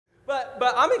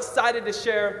but I'm excited to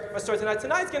share my story tonight.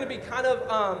 Tonight's going to be kind of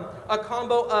a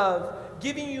combo of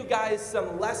giving you guys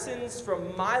some lessons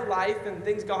from my life and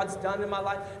things God's done in my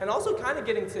life, and also kind of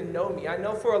getting to know me. I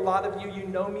know for a lot of you, you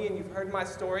know me and you've heard my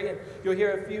story, and you'll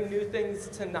hear a few new things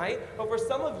tonight. But for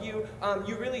some of you,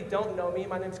 you really don't know me.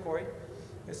 My name's Corey.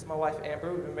 This is my wife,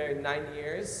 Amber. We've been married 9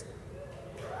 years.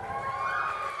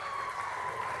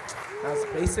 That's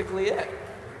basically it.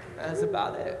 That's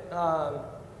about it.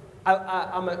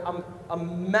 I'm a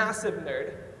massive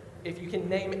nerd. If you can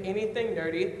name anything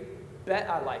nerdy, bet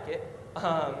I like it.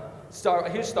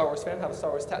 Huge Star Wars fan. Have a Star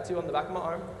Wars tattoo on the back of my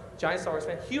arm. Giant Star Wars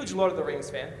fan. Huge Lord of the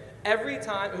Rings fan. Every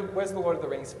time, where's the Lord of the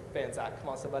Rings fans at? Come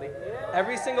on, somebody.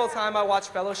 Every single time I watch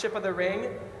Fellowship of the Ring,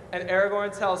 and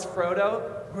Aragorn tells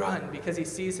Frodo, run, because he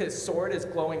sees his sword is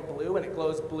glowing blue, and it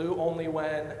glows blue only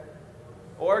when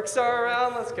orcs are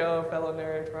around. Let's go, fellow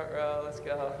nerd, front row, let's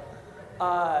go.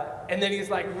 And then he's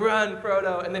like, run,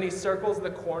 Frodo. And then he circles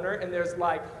the corner, and there's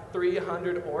like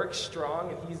 300 orcs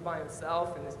strong, and he's by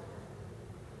himself. And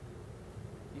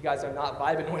you guys are not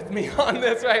vibing with me on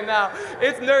this right now.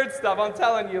 It's nerd stuff, I'm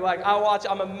telling you. Like,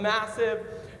 I'm a massive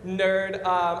nerd.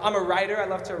 I'm a writer. I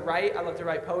love to write. I love to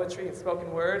write poetry and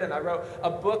spoken word. And I wrote a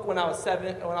book when I was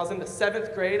in the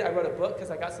 7th grade. I wrote a book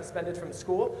because I got suspended from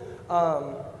school.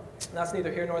 That's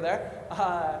neither here nor there.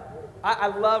 I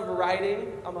love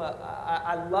writing.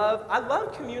 I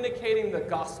love communicating the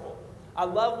gospel. I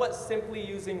love what simply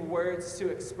using words to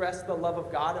express the love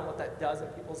of God and what that does in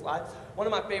people's lives. One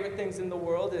of my favorite things in the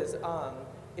world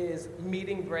is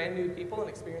meeting brand new people and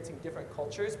experiencing different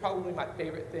cultures. Probably my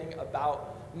favorite thing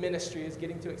about ministry is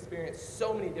getting to experience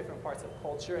so many different parts of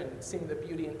culture and seeing the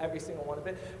beauty in every single one of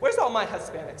it. Where's all my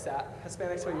Hispanics at?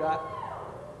 Hispanics, where you at?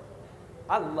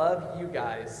 I love you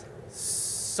guys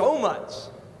so much.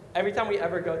 Every time we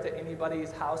ever go to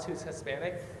anybody's house who's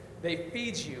Hispanic, they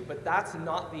feed you, but that's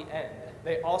not the end.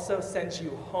 They also send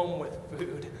you home with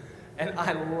food, and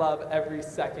I love every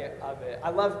second of it.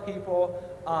 I love people.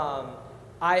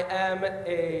 I am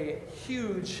a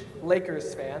huge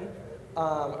Lakers fan.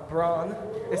 Braun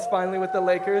is finally with the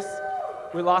Lakers.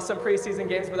 We lost some preseason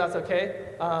games, but that's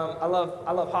okay. I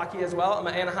love hockey as well. I'm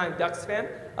an Anaheim Ducks fan.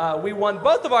 We won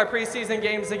both of our preseason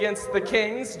games against the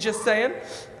Kings, just saying.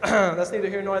 That's neither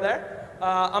here nor there.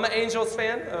 I'm an Angels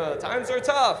fan. Times are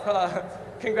tough.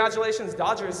 Congratulations,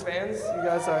 Dodgers fans. You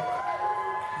guys are...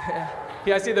 Yeah.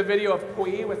 You guys see the video of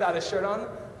Pui without a shirt on?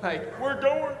 Like, we're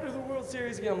going to the World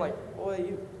Series again. I'm like,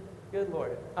 boy, good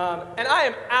Lord. And I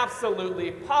am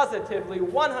absolutely, positively,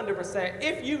 100%,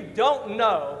 if you don't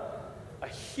know, a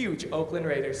huge Oakland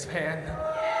Raiders fan.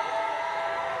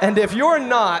 And if you're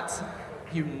not,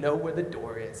 you know where the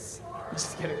door is. I'm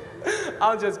just kidding.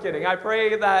 I'm just kidding. I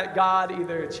pray that God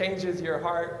either changes your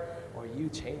heart or you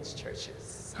change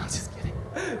churches. I'm just kidding.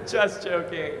 Just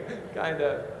joking, kind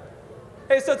of.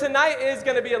 Hey, so tonight is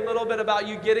going to be a little bit about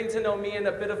you getting to know me and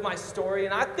a bit of my story.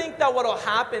 And I think that what will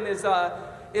happen is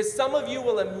some of you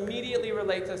will immediately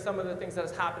relate to some of the things that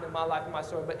has happened in my life and my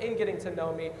story. But in getting to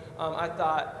know me, I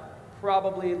thought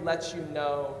probably let you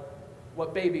know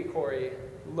what baby Corey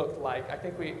looked like. I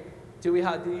think do you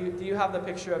have the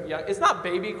picture of young? It's not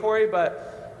baby Corey,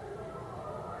 but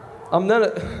I'm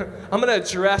gonna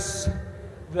address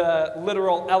the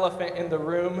literal elephant in the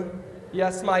room.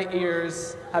 Yes, my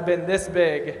ears have been this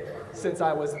big since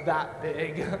I was that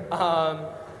big.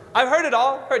 I've heard it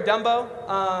all. Heard Dumbo.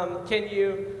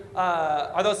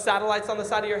 Are those satellites on the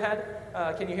side of your head?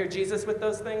 Can you hear Jesus with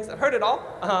those things? I've heard it all.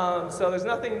 So there's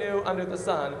nothing new under the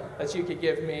sun that you could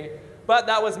give me. But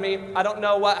that was me. I don't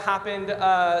know what happened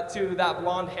to that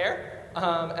blonde hair.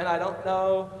 And I don't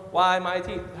know why my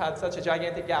teeth had such a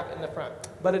gigantic gap in the front.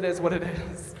 But it is what it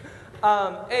is.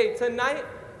 Hey, tonight,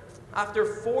 after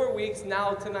 4 weeks,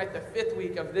 now tonight, the 5th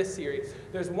week of this series,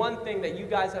 there's one thing that you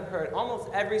guys have heard almost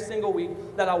every single week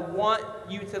that I want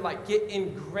you to get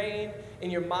ingrained in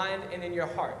your mind and in your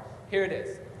heart. Here it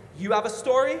is. You have a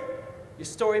story, your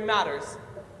story matters,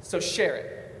 so share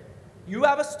it. You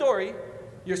have a story,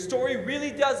 your story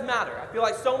really does matter. I feel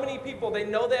like so many people, they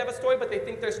know they have a story, but they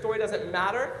think their story doesn't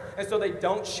matter, and so they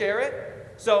don't share it.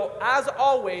 So, as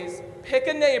always, pick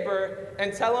a neighbor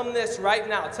and tell them this right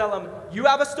now. Tell them, you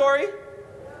have a story?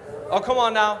 Oh, come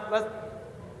on now.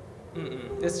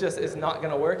 This just is not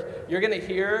going to work. You're going to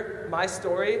hear my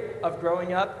story of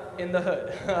growing up in the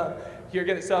hood.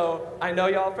 So, I know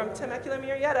y'all from Temecula,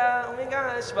 Murrieta. Oh my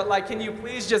gosh. But can you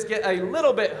please just get a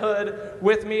little bit hood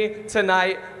with me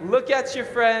tonight? Look at your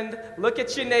friend. Look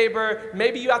at your neighbor.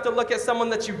 Maybe you have to look at someone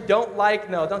that you don't like.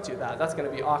 No, don't do that. That's going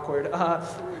to be awkward.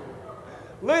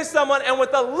 Look at someone and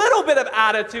with a little bit of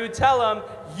attitude, tell them,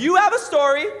 you have a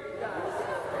story,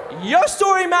 your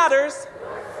story matters,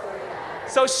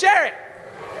 So share it.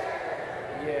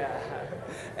 Yeah.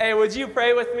 Hey, would you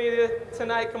pray with me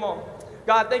tonight? Come on.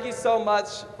 God, thank you so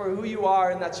much for who you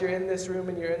are and that you're in this room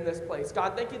and you're in this place.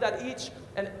 God, thank you that each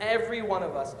and every one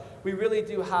of us, we really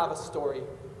do have a story.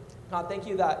 God, thank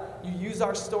you that you use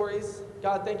our stories.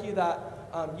 God, thank you that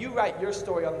you write your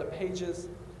story on the pages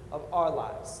of our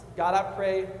lives. God, I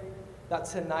pray that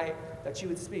tonight that you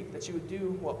would speak, that you would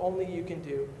do what only you can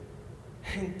do.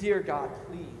 And dear God,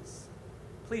 please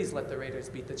let the Raiders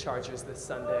beat the Chargers this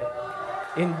Sunday.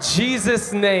 In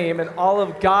Jesus' name, and all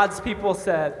of God's people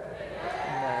said,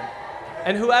 amen.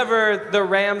 And whoever the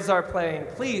Rams are playing,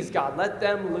 please, God, let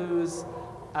them lose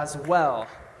as well.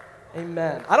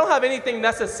 Amen. I don't have anything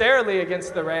necessarily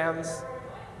against the Rams.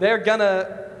 They're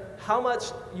gonna, how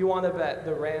much you want to bet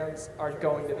the Rams are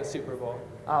going to the Super Bowl?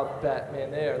 I'll bet,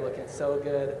 man, they are looking so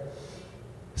good.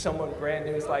 Someone brand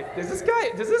new is like, does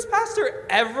this pastor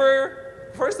ever...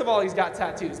 First of all, he's got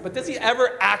tattoos, but does he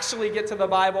ever actually get to the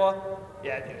Bible?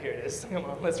 Yeah, here it is. Come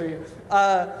on, let's read.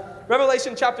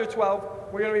 Revelation chapter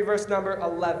 12, we're going to read verse number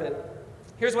 11.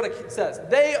 Here's what it says.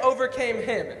 They overcame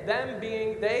him,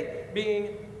 they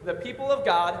being the people of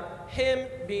God, him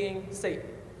being Satan.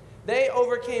 They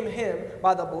overcame him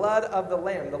by the blood of the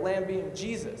Lamb being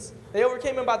Jesus. They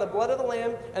overcame him by the blood of the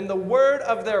Lamb and the word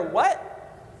of their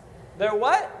what? Their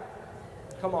what?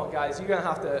 Come on, guys, you're gonna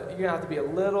have to be a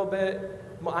little bit.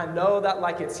 I know that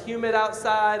like it's humid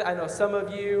outside. I know some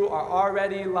of you are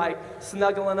already like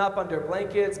snuggling up under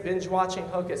blankets, binge watching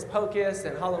Hocus Pocus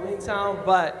and Halloween Town,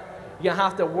 but you're gonna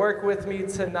have to work with me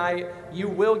tonight. You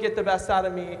will get the best out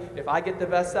of me if I get the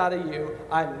best out of you.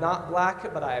 I'm not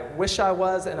black, but I wish I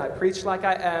was, and I preach like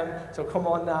I am. So come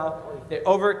on now. They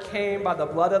overcame by the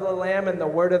blood of the Lamb and the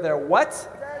word of their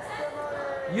what?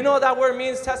 You know what that word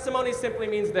means? Testimony simply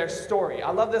means their story. I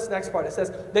love this next part. It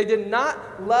says, they did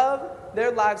not love their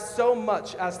lives so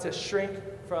much as to shrink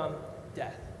from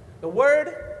death. The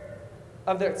word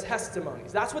of their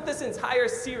testimonies. That's what this entire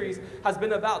series has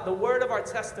been about. The word of our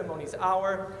testimonies,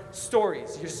 our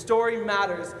stories. Your story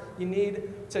matters. You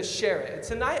need to share it. And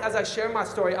tonight, as I share my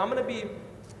story, I'm going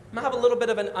to have a little bit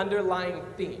of an underlying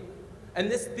theme.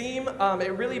 And this theme,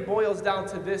 it really boils down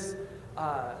to this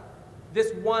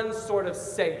one sort of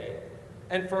saying.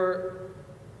 And for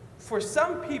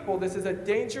some people, this is a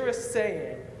dangerous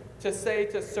saying to say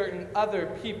to certain other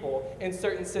people in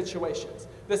certain situations.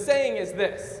 The saying is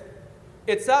this: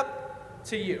 it's up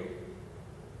to you.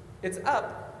 It's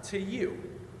up to you.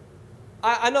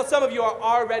 I know some of you are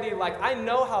already like, I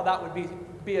know how that would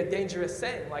be a dangerous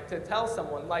saying, like to tell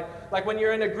someone, like when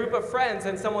you're in a group of friends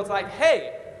and someone's like,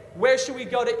 hey, where should we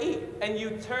go to eat? And you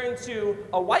turn to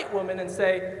a white woman and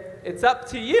say, it's up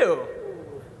to you.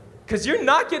 Because you're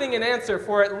not getting an answer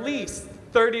for at least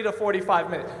 30 to 45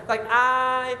 minutes. Like,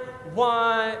 I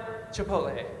want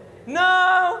Chipotle. No,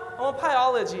 I want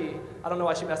Pieology. I don't know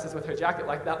why she messes with her jacket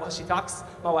like that while she talks.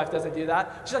 My wife doesn't do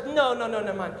that. She's like, no,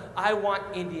 man. I want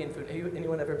Indian food.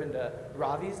 Anyone ever been to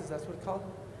Ravi's? Is that what it's called?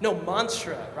 No,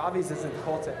 Mantra. Ravi's is in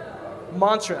Colton.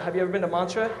 Mantra. Have you ever been to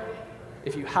Mantra?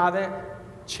 If you haven't,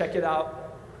 check it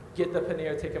out. Get the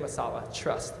paneer tikka masala.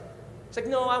 Trust. It's like,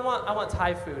 no, I want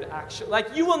Thai food, actually.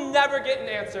 Like, you will never get an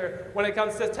answer when it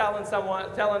comes to telling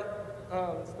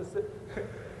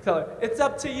it's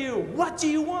up to you. What do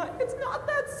you want? It's not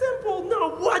that simple.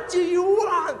 No, what do you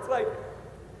want?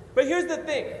 But here's the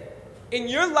thing. In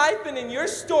your life and in your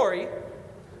story,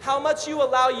 how much you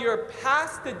allow your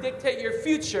past to dictate your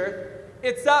future,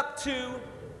 it's up to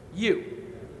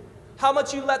you. How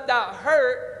much you let that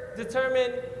hurt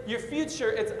determine your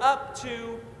future, it's up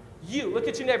to you. Look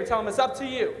at your neighbor. Tell them it's up to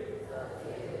you.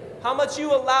 How much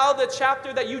you allow the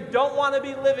chapter that you don't want to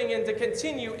be living in to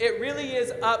continue, it really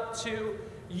is up to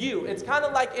you. It's kind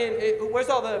of like where's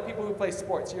all the people who play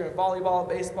sports? You're in volleyball,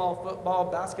 baseball,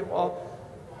 football, basketball.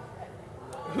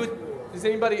 Who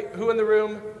in the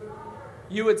room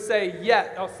you would say, yeah,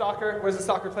 oh, soccer. Where's the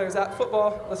soccer players at?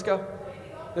 Football. Let's go.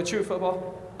 The true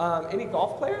football. Any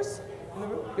golf players in the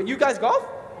room? You guys golf?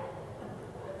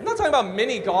 I'm not talking about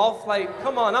mini golf. Like,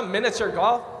 come on, I'm miniature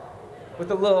golf with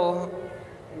a little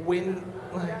wind.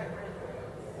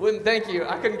 Thank you.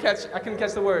 I couldn't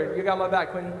catch the word. You got my back,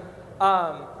 Quinn.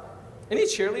 Any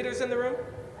cheerleaders in the room?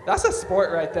 That's a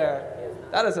sport right there.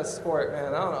 That is a sport,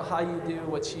 man. I don't know how you do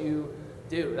what you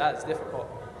do. That's difficult.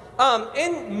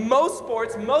 In most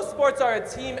sports are a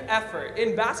team effort.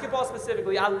 In basketball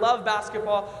specifically, I love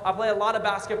basketball. I play a lot of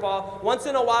basketball. Once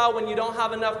in a while, when you don't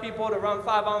have enough people to run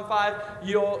 5-on-5,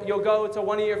 you'll go to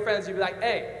one of your friends. You'll be like,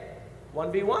 hey,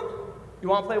 1v1? You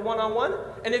want to play one-on-one?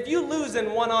 And if you lose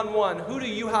in one-on-one, who do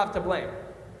you have to blame?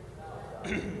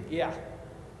 Yeah.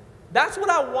 That's what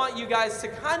I want you guys to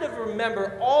kind of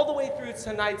remember all the way through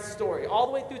tonight's story, all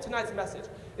the way through tonight's message,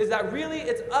 is that really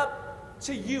it's up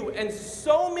to you. And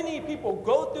so many people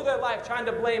go through their life trying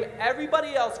to blame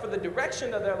everybody else for the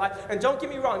direction of their life. And don't get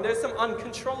me wrong, there's some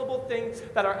uncontrollable things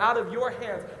that are out of your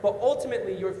hands, but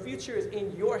ultimately your future is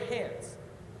in your hands.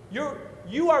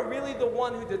 You are really the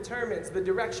one who determines the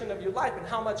direction of your life and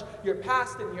how much your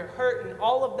past and your hurt and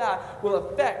all of that will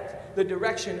affect the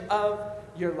direction of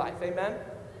your life. Amen?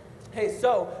 Hey,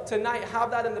 so tonight,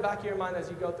 have that in the back of your mind as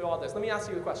you go through all this. Let me ask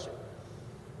you a question.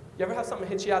 You ever have something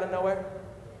hit you out of nowhere?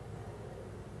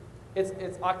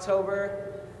 It's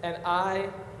October, and I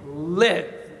live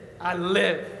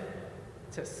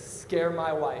to scare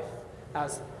my wife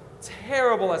as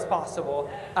terrible as possible,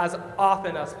 as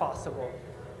often as possible.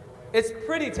 It's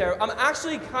pretty terrible. I'm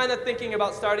actually kind of thinking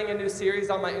about starting a new series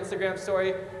on my Instagram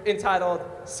story entitled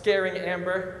Scaring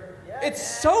Amber.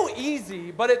 It's so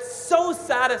easy, but it's so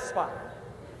satisfying.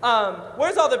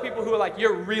 Where's all the people who are like,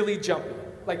 you're really jumpy?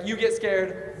 Like, you get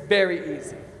scared very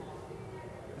easy.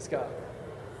 Let's go.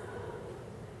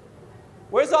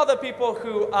 Where's all the people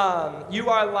who you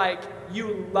are like,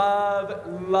 you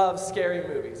love scary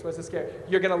movies? What's the scary?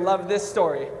 You're going to love this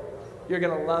story. You're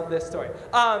going to love this story.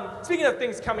 Speaking of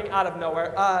things coming out of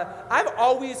nowhere, I've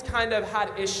always kind of had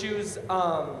issues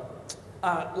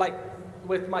like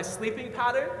with my sleeping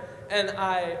pattern. And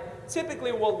I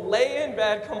typically will lay in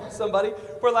bed, come on somebody,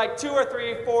 for like 2 or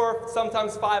 3, 4,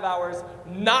 sometimes 5 hours,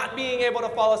 not being able to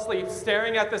fall asleep,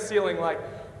 staring at the ceiling like,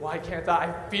 why can't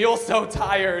I feel so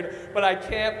tired, but I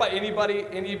can't. But any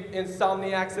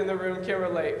insomniacs in the room can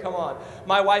relate. Come on.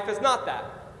 My wife is not that.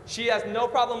 She has no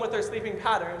problem with her sleeping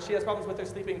pattern. She has problems with her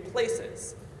sleeping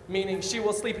places, meaning she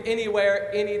will sleep anywhere,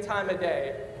 any time of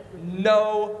day.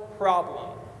 No problem.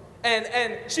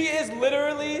 And she is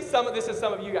literally, this is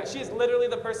some of you guys, she is literally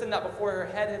the person that before her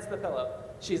head hits the pillow,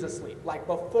 she's asleep. Like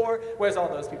before, where's all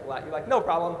those people at? You're like, no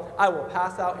problem, I will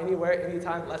pass out anywhere,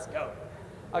 anytime, let's go.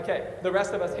 Okay, the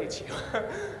rest of us hate you.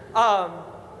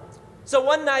 So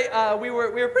one night, we were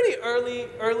pretty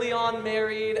early on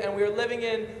married, and we were living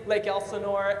in Lake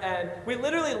Elsinore, and we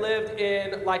literally lived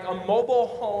in like a mobile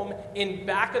home in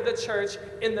back of the church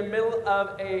in the middle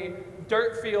of a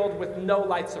dirt field with no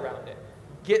lights around it.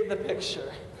 Get the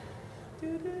picture.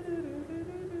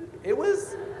 It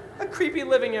was a creepy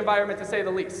living environment, to say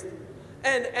the least.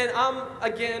 And I'm,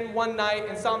 again, one night,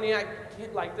 insomniac,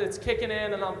 like, it's kicking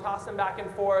in, and I'm tossing back and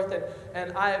forth,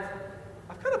 and I've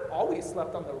kind of always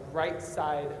slept on the right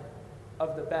side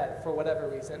of the bed, for whatever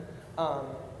reason.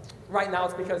 Right now,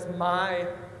 it's because my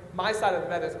side of the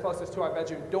bed is closest to our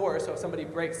bedroom door, so if somebody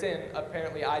breaks in,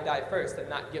 apparently I die first,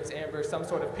 and that gives Amber some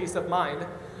sort of peace of mind.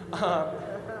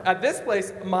 At this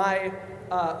place, my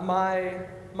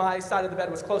side of the bed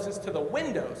was closest to the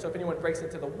window, so if anyone breaks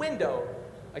into the window,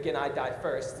 again, I die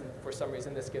first, and for some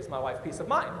reason this gives my wife peace of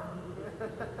mind.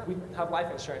 We have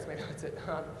life insurance, maybe that's it.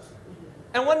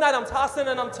 And one night I'm tossing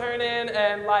and I'm turning,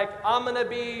 and like, I'm gonna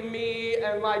be me,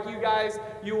 and like, you guys,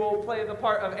 you will play the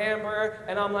part of Amber,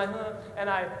 and I'm like, huh, and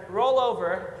I roll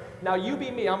over. Now you be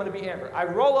me, I'm gonna be Amber. I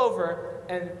roll over,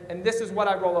 and this is what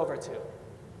I roll over to.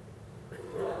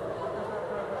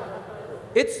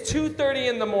 It's 2:30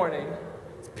 in the morning.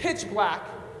 It's pitch black.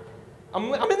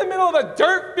 I'm in the middle of a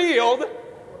dirt field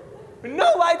with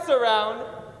no lights around,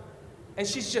 and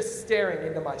she's just staring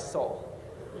into my soul.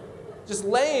 Just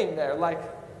laying there, like,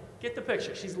 get the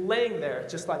picture. She's laying there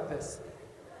just like this.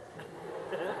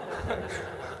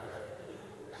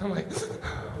 I'm like,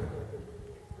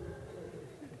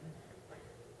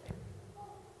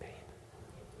 babe,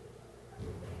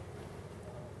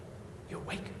 you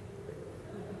awake?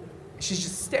 She's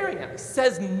just staring at me,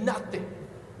 says nothing.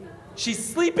 She's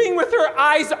sleeping with her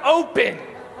eyes open.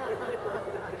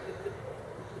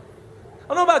 I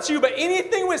don't know about you, but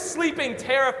anything with sleeping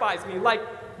terrifies me. Like,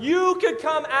 you could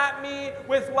come at me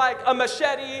with like a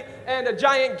machete and a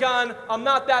giant gun. I'm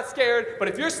not that scared. But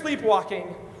if you're sleepwalking,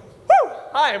 whoo,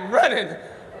 I am running.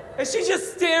 And she's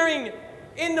just staring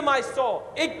into my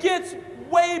soul. It gets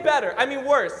way better. I mean,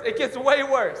 worse. It gets way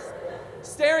worse.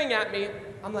 Staring at me,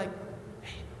 I'm like,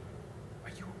 hey,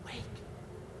 are you awake?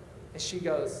 And she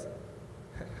goes,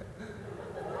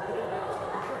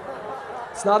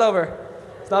 it's not over.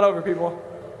 It's not over, people.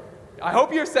 I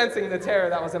hope you're sensing the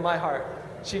terror that was in my heart.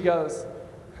 She goes,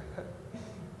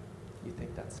 you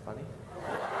think that's funny?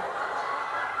 When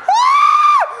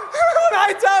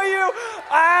I tell you,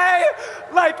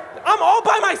 I'm all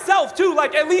by myself too.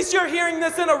 Like, at least you're hearing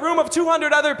this in a room of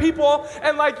 200 other people,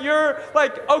 and like, you're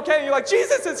like, okay, you're like,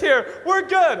 Jesus is here, we're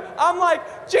good. I'm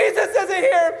like, Jesus isn't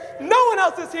here, no one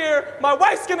else is here, my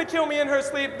wife's gonna kill me in her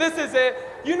sleep, this is it.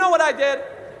 You know what I did?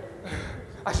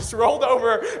 I just rolled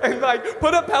over and like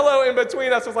put a pillow in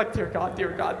between us. I was like, dear God,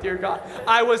 dear God, dear God.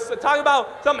 I was talking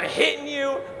about something hitting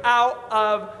you out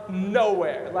of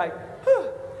nowhere. Like,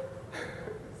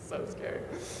 so scary.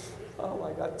 Oh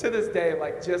my God. To this day,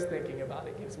 like just thinking about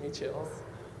it gives me chills.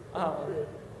 I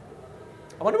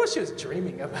wonder what she was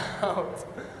dreaming about.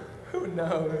 Who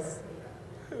knows?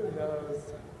 Who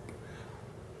knows?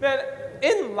 Man,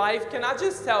 in life, can I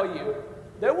just tell you,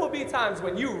 there will be times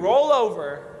when you roll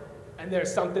over and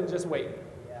there's something just waiting.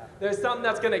 Yeah. There's something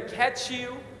that's going to catch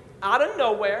you out of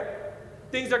nowhere.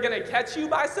 Things are going to catch you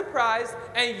by surprise.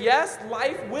 And yes,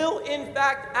 life will, in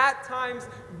fact, at times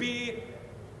be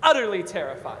utterly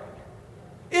terrifying.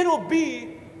 It'll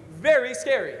be very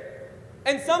scary.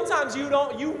 And sometimes you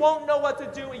won't know what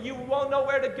to do, and you won't know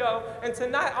where to go. And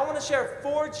tonight, I want to share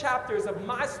 4 chapters of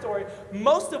my story,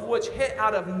 most of which hit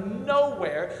out of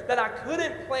nowhere that I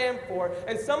couldn't plan for.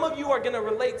 And some of you are going to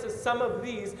relate to some of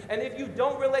these. And if you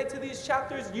don't relate to these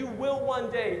chapters, you will one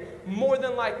day more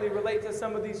than likely relate to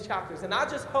some of these chapters. And I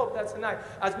just hope that tonight,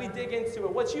 as we dig into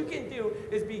it, what you can do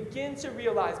is begin to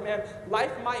realize, man,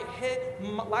 life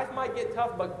might get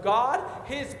tough, but God,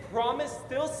 His promise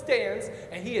still stands,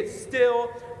 and He is still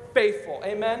faithful.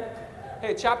 Amen?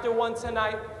 Hey, chapter 1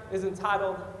 tonight is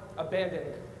entitled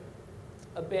Abandonment.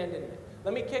 Abandonment.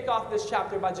 Let me kick off this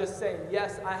chapter by just saying,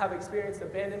 yes, I have experienced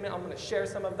abandonment. I'm going to share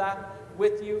some of that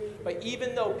with you. But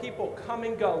even though people come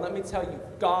and go, let me tell you,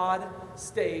 God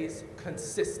stays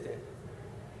consistent.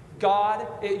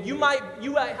 You might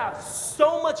have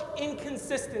so much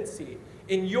inconsistency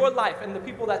in your life and the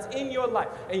people that's in your life.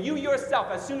 And you yourself,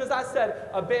 as soon as I said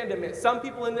abandonment, some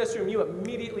people in this room, you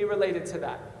immediately related to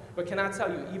that. But can I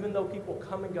tell you, even though people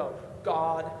come and go,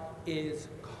 God is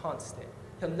constant.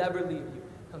 He'll never leave you.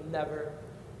 He'll never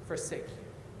forsake you.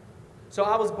 So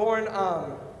I was born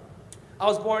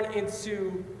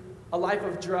into a life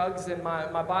of drugs, and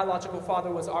my biological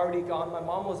father was already gone. My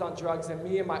mom was on drugs, and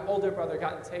me and my older brother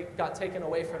got taken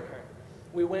away from her.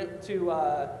 We went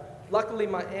to... Luckily,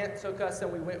 my aunt took us, and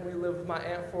we lived with my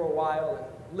aunt for a while,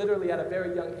 and literally at a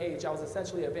very young age, I was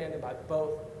essentially abandoned by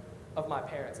both of my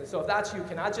parents. And so if that's you,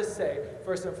 can I just say,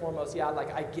 first and foremost, yeah,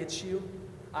 like I get you,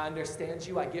 I understand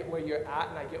you, I get where you're at,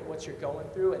 and I get what you're going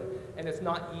through, and it's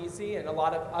not easy, and a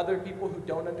lot of other people who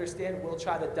don't understand will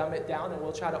try to dumb it down, and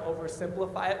will try to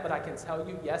oversimplify it, but I can tell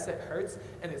you, yes, it hurts,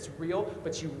 and it's real,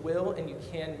 but you will and you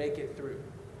can make it through.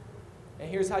 And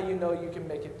here's how you know you can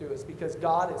make it through. It's because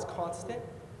God is constant,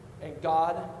 and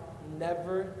God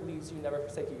never leaves you, never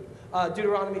forsakes you.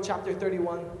 Deuteronomy chapter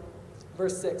 31,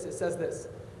 verse 6, it says this: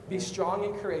 "Be strong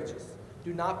and courageous.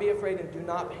 Do not be afraid and do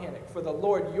not panic, for the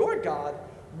Lord your God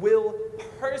will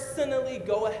personally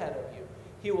go ahead of you.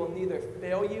 He will neither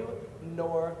fail you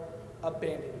nor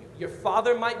abandon you." Your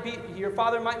father might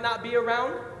not be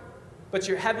around, but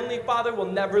your heavenly Father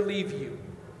will never leave you.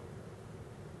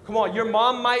 Come on, your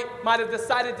mom might have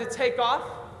decided to take off.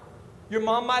 Your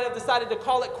mom might have decided to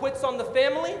call it quits on the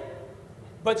family,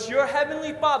 but your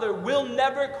heavenly Father will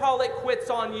never call it quits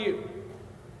on you.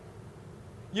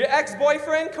 Your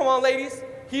ex-boyfriend, come on ladies,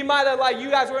 he might have, like, you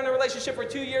guys were in a relationship for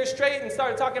 2 years straight and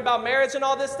started talking about marriage and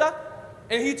all this stuff,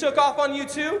 and he took off on you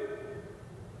too,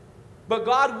 but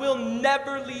God will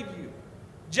never leave you.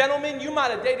 Gentlemen, you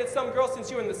might have dated some girl since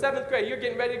you were in the 7th grade, you're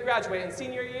getting ready to graduate, and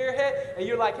senior year hit, and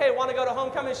you're like, hey, want to go to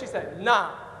homecoming? She said,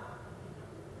 nah.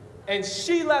 And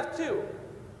she left too.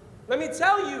 Let me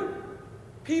tell you,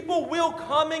 people will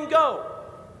come and go,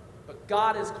 but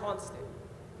God is constant.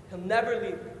 He'll never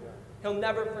leave you. He'll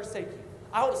never forsake you.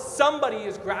 I hope somebody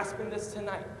is grasping this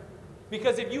tonight.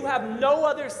 Because if you have no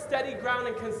other steady ground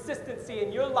and consistency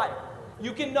in your life,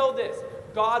 you can know this: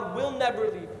 God will never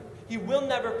leave you. He will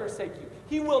never forsake you.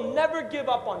 He will never give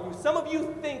up on you. Some of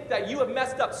you think that you have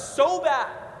messed up so bad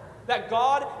that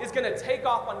God is going to take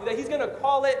off on you, that He's going to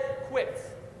call it quits.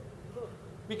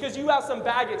 Because you have some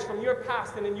baggage from your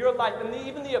past and in your life, and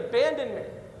even the abandonment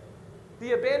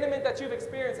that you've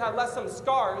experienced has left some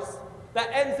scars that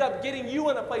ends up getting you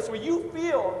in a place where you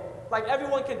feel like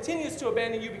everyone continues to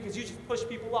abandon you because you just push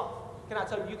people off. Can I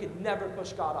tell you, you can never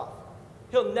push God off.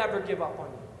 He'll never give up on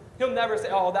you. He'll never say,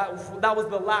 oh, that was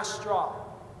the last straw.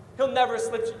 He'll never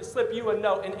slip you a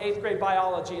note in 8th grade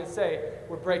biology and say,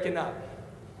 we're breaking up.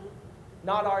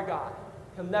 Not our God.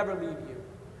 He'll never leave you.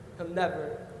 He'll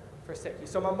never forsake you.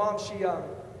 So my mom,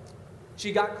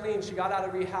 she got clean. She got out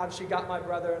of rehab. She got my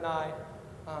brother and I.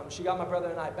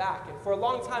 Back. And for a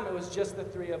long time, it was just the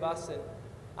 3 of us. And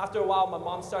after a while, my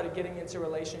mom started getting into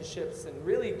relationships and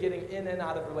really getting in and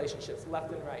out of relationships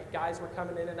left and right. Guys were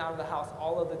coming in and out of the house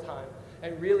all of the time.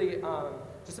 And really,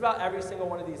 just about every single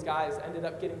one of these guys ended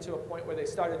up getting to a point where they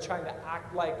started trying to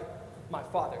act like my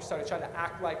father, started trying to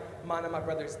act like mine and my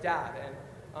brother's dad,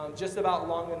 and just about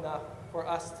long enough for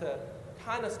us to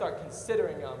kind of start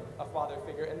considering a father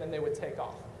figure, and then they would take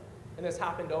off. And this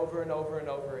happened over and over and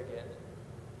over again.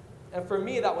 And for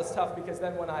me, that was tough because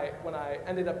then when I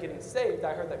ended up getting saved,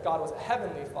 I heard that God was a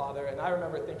heavenly father, and I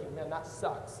remember thinking, man, that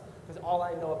sucks, because all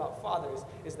I know about fathers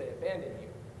is they abandon you.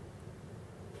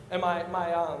 And my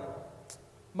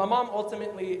mom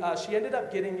ultimately, she ended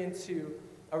up getting into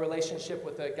a relationship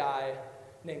with a guy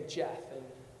named Jeff, and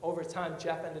over time,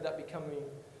 Jeff ended up becoming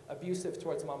abusive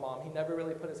towards my mom. He never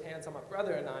really put his hands on my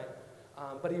brother and I,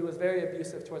 but he was very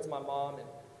abusive towards my mom,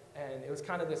 and it was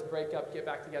kind of this break up, get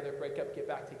back together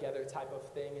type of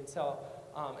thing until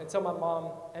my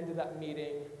mom ended up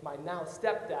meeting my now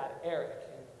stepdad, Eric.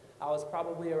 And I was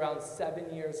probably around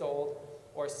 7 years old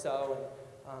or so,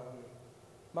 and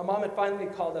my mom had finally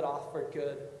called it off for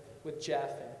good with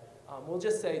Jeff, and we'll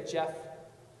just say Jeff,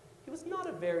 he was not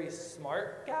a very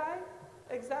smart guy,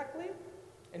 exactly,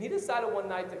 and he decided one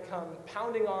night to come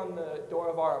pounding on the door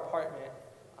of our apartment,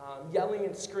 yelling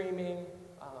and screaming,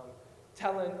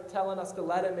 telling us to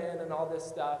let him in and all this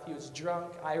stuff. He was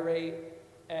drunk, irate,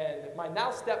 and my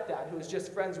now stepdad, who was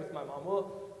just friends with my mom,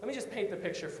 well, let me just paint the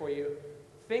picture for you.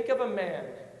 Think of a man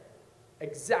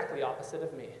exactly opposite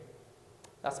of me.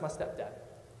 That's my stepdad.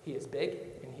 He is big,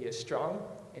 and he is strong,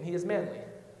 and he is manly.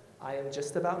 I am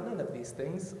just about none of these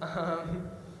things.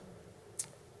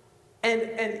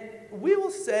 And we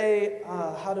will say,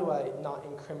 how do I not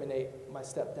incriminate my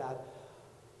stepdad?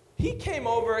 He came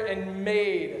over and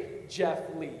made Jeff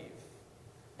leave.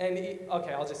 And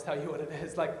okay, I'll just tell you what it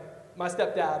is. Like, my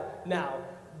stepdad now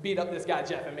beat up this guy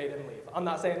Jeff and made him leave. I'm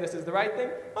not saying this is the right thing.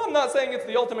 I'm not saying it's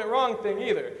the ultimate wrong thing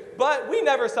either. But we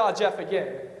never saw Jeff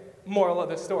again, moral of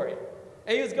the story.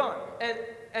 And he was gone.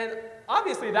 And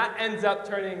obviously that ends up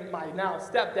turning my now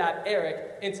stepdad,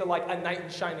 Eric, into like a knight in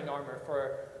shining armor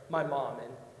for my mom.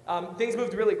 And things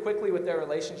moved really quickly with their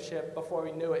relationship. Before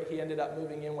we knew it, he ended up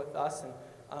moving in with us. And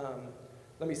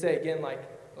let me say again,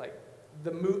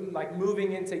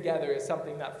 moving in together is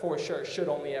something that for sure should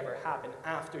only ever happen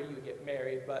after you get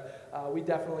married. But we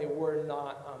definitely were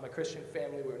not a Christian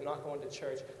family. We were not going to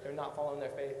church. They were not following their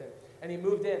faith. And he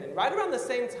moved in. And right around the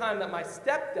same time that my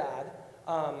stepdad,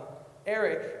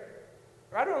 Eric,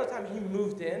 right around the time he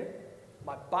moved in,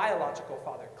 my biological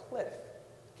father, Cliff,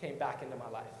 came back into my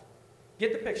life.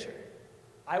 Get the picture.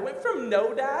 I went from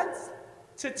no dads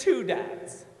to 2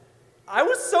 dads. I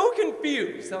was so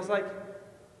confused. I was like,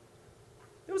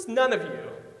 there was none of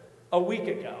you a week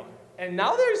ago, and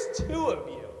now there's 2 of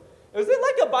you. Is it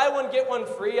like a buy one, get one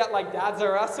free at like Dads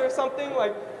R Us or something?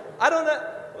 Like, I don't know.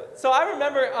 So I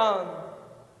remember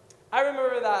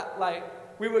that like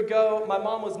we would go, my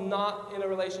mom was not in a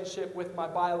relationship with my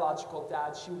biological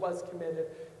dad. She was committed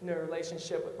in a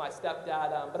relationship with my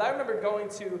stepdad. But I remember going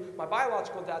to my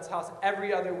biological dad's house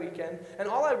every other weekend. And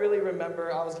all I really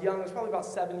remember, I was young, I was probably about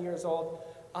 7 years old.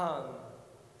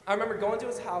 I remember going to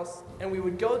his house, and we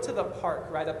would go to the park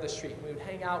right up the street. We would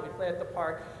hang out, we'd play at the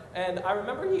park. And I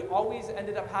remember he always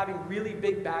ended up having really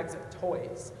big bags of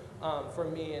toys for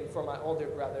me and for my older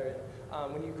brother.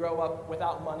 And when you grow up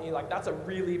without money, like that's a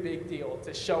really big deal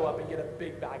to show up and get a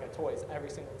big bag of toys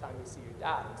every single time you see your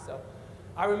dad. And so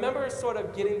I remember sort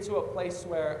of getting to a place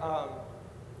where I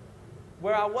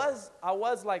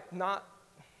was like not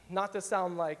to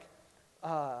sound like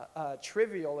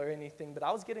trivial or anything, but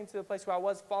I was getting to the place where I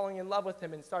was falling in love with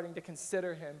him and starting to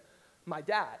consider him my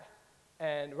dad.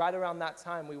 And right around that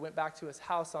time, we went back to his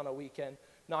house on a weekend,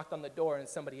 knocked on the door, and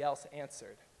somebody else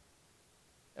answered.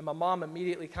 And my mom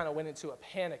immediately kind of went into a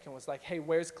panic and was like, hey,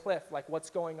 where's Cliff? Like, what's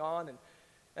going on?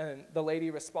 And the lady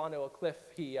responded, well, Cliff,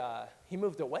 he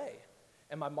moved away.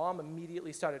 And my mom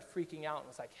immediately started freaking out and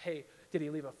was like, hey, did he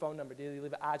leave a phone number? Did he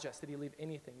leave an address? Did he leave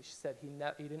anything? She said, he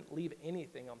didn't leave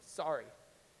anything. I'm sorry.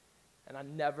 And I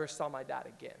never saw my dad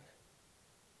again.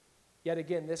 Yet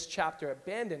again, this chapter,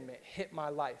 abandonment, hit my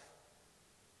life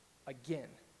again.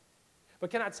 But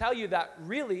can I tell you that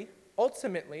really,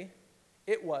 ultimately,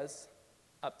 it was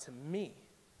up to me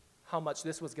how much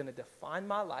this was going to define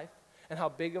my life and how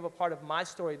big of a part of my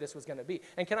story this was going to be.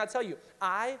 And can I tell you,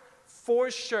 I for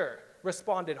sure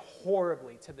responded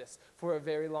horribly to this for a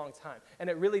very long time. And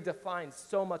it really defined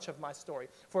so much of my story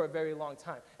for a very long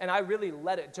time. And I really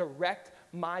let it direct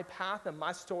my path and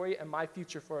my story and my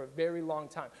future for a very long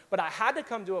time. But I had to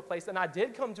come to a place, and I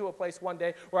did come to a place one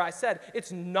day where I said,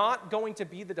 it's not going to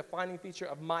be the defining feature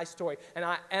of my story, and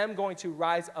I am going to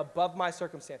rise above my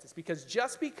circumstances. Because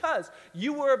just because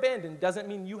you were abandoned doesn't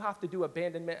mean you have to do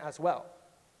abandonment as well.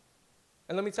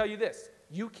 And let me tell you this,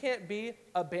 you can't be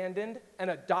abandoned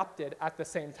and adopted at the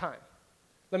same time.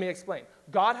 Let me explain.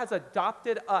 God has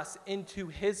adopted us into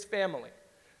his family.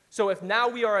 So if now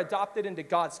we are adopted into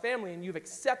God's family and you've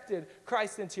accepted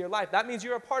Christ into your life, that means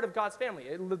you're a part of God's family.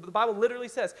 The Bible literally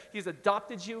says he's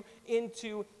adopted you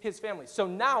into his family. So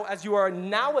now, as you are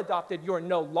now adopted, you are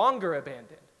no longer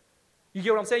abandoned. You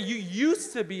get what I'm saying? You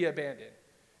used to be abandoned.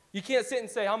 You can't sit and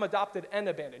say, I'm adopted and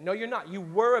abandoned. No, you're not. You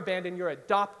were abandoned. You're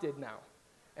adopted now.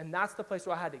 And that's the place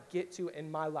where I had to get to in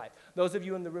my life. Those of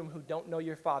you in the room who don't know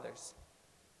your fathers,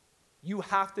 you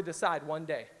have to decide one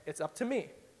day, it's up to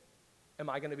me. Am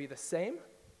I going to be the same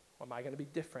or am I going to be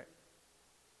different?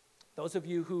 Those of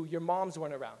you who your moms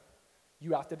weren't around,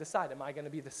 you have to decide, am I going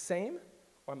to be the same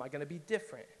or am I going to be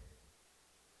different?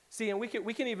 See, and we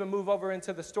can even move over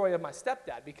into the story of my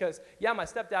stepdad because, yeah, my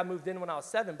stepdad moved in when I was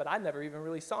 7, but I never even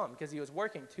really saw him because he was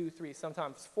working 2, 3,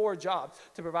 sometimes 4 jobs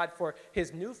to provide for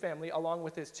his new family along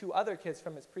with his 2 other kids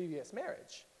from his previous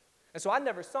marriage. And so I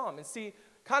never saw him. And see,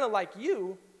 kind of like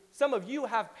you, some of you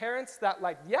have parents that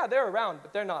yeah, they're around,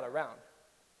 but they're not around.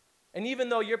 And even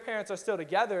though your parents are still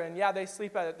together and, yeah, they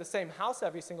sleep at the same house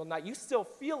every single night, you still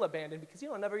feel abandoned because you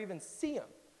don't ever even see them.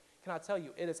 Can I tell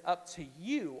you, it is up to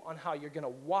you on how you're going to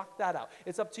walk that out.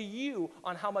 It's up to you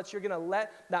on how much you're going to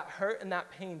let that hurt and that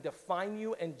pain define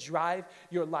you and drive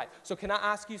your life. So can I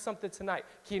ask you something tonight?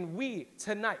 Can we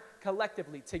tonight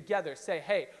collectively together say,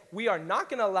 hey, we are not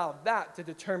going to allow that to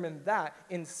determine that.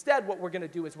 Instead, what we're going to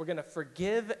do is we're going to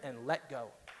forgive and let go.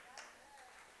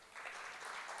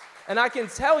 And I can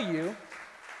tell you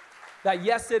that,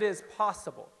 yes, it is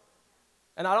possible.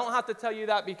 And I don't have to tell you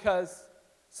that because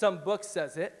some book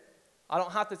says it. I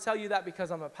don't have to tell you that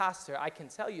because I'm a pastor. I can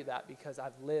tell you that because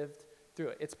I've lived through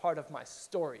it. It's part of my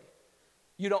story.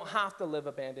 You don't have to live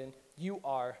abandoned. You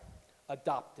are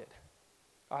adopted.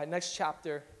 All right, next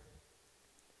chapter.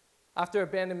 After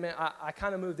abandonment, I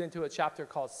kind of moved into a chapter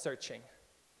called searching.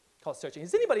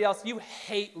 Is anybody else, you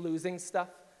hate losing stuff?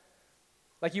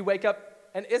 Like you wake up,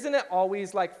 and isn't it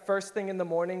always like first thing in the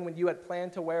morning when you had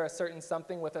planned to wear a certain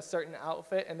something with a certain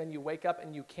outfit, and then you wake up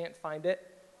and you can't find it?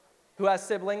 Who has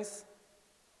siblings?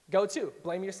 Go to.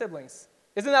 Blame your siblings.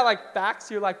 Isn't that like facts?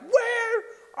 You're like, where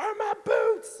are my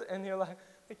boots? And you're like,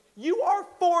 you are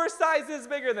 4 sizes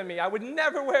bigger than me. I would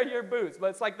never wear your boots. But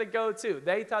it's like the go-to.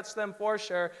 They touch them for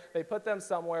sure. They put them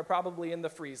somewhere, probably in the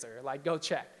freezer. Like, go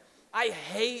check. I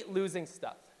hate losing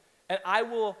stuff. And I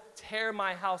will tear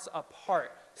my house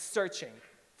apart searching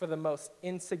for the most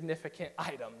insignificant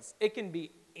items. It can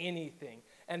be anything.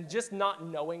 And just not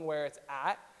knowing where it's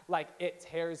at, like, it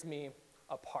tears me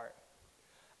apart.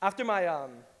 After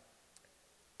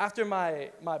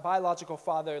my biological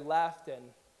father left, and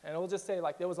we'll just say,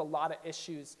 like, there was a lot of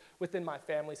issues within my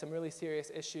family, some really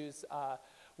serious issues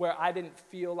where I didn't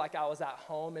feel like I was at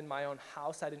home in my own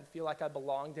house. I didn't feel like I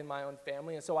belonged in my own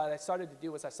family. And so what I started to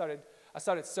do was I started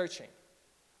searching.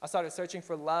 I started searching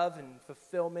for love and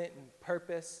fulfillment and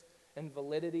purpose and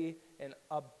validity and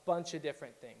a bunch of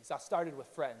different things. I started with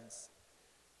friends.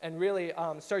 And really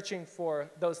searching for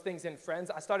those things in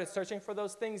friends. I started searching for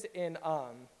those things in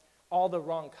all the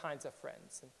wrong kinds of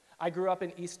friends. And I grew up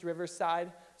in East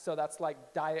Riverside, so that's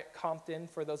like Diet Compton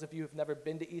for those of you who've never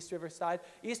been to East Riverside.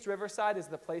 East Riverside is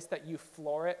the place that you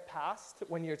floor it past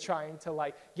when you're trying to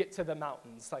like get to the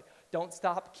mountains. Like, don't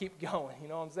stop, keep going, you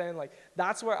know what I'm saying? Like,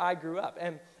 that's where I grew up.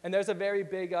 And there's a very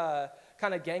big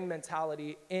kind of gang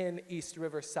mentality in East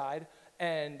Riverside,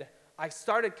 and I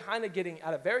started kind of getting,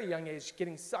 at a very young age,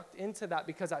 getting sucked into that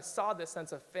because I saw this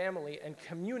sense of family and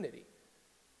community.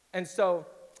 And so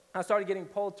I started getting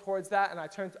pulled towards that, and I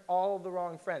turned to all of the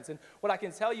wrong friends. And what I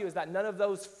can tell you is that none of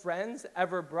those friends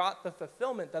ever brought the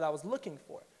fulfillment that I was looking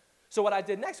for. So what I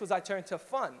did next was I turned to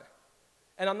fun.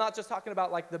 And I'm not just talking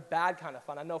about like the bad kind of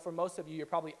fun. I know for most of you, you're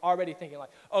probably already thinking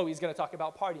like, oh, he's going to talk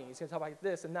about partying. He's going to talk about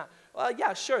this and that. Well,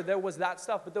 yeah, sure, there was that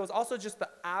stuff. But there was also just the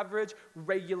average,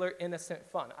 regular, innocent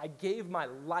fun. I gave my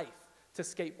life to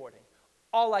skateboarding.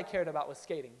 All I cared about was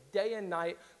skating. Day and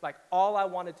night, like all I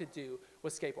wanted to do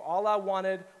was skateboard. All I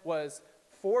wanted was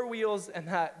 4 wheels and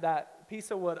that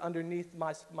piece of wood underneath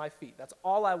my feet. That's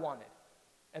all I wanted.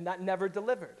 And that never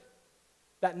delivered.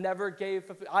 That never gave,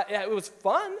 it was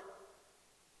fun.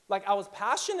 Like, I was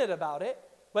passionate about it,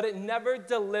 but it never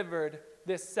delivered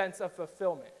this sense of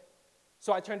fulfillment.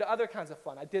 So I turned to other kinds of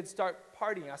fun. I did start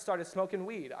partying. I started smoking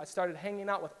weed. I started hanging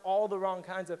out with all the wrong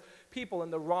kinds of people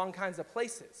in the wrong kinds of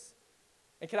places.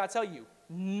 And can I tell you,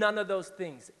 none of those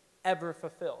things ever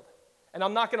fulfilled. And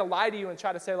I'm not going to lie to you and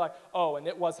try to say like, oh, and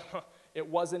it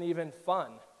wasn't even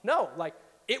fun. No, like,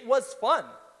 it was fun.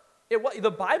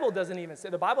 The Bible doesn't even say,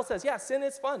 the Bible says, yeah, sin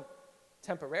is fun,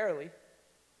 temporarily.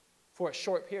 For a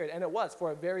short period, and it was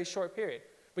for a very short period.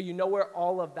 But you know where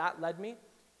all of that led me?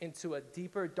 into a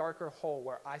deeper, darker hole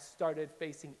where I started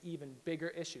facing even bigger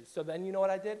issues. So then you know what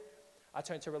I did? I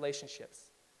turned to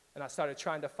relationships, and I started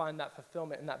trying to find that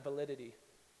fulfillment and that validity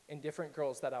in different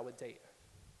girls that I would date.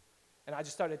 And I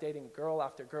just started dating girl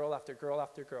after girl after girl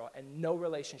after girl, and no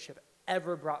relationship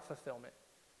ever brought fulfillment.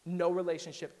 No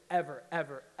relationship ever,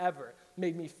 ever, ever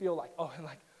made me feel like, oh,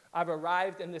 like I've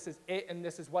arrived and this is it and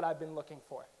this is what I've been looking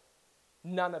for.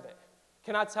 None of it.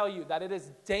 Can I tell you that it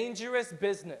is dangerous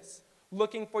business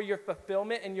looking for your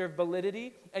fulfillment and your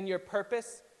validity and your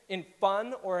purpose in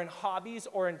fun or in hobbies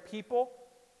or in people?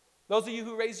 Those of you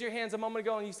who raised your hands a moment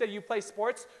ago and you said you play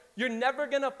sports, you're never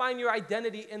going to find your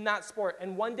identity in that sport.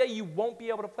 And one day you won't be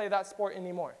able to play that sport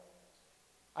anymore.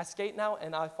 I skate now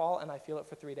and I fall and I feel it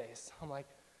for 3 days. I'm like,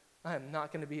 I am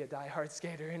not going to be a diehard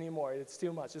skater anymore. It's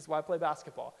too much. This is why I play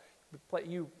basketball.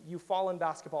 You fall in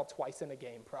basketball twice in a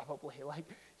game probably. Like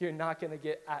you're not going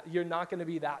to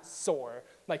be that sore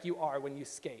like you are when you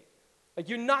skate. Like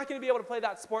you're not going to be able to play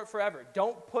that sport forever.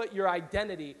 Don't put your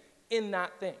identity in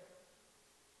that thing.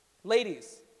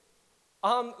 Ladies,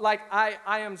 I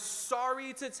am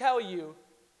sorry to tell you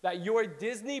that your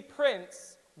Disney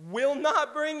prince will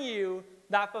not bring you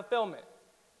that fulfillment.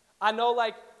 I know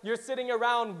like you're sitting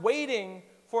around waiting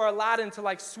for Aladdin to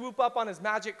like swoop up on his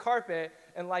magic carpet,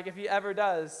 and like if he ever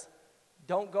does,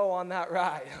 don't go on that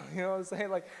ride. You know what I'm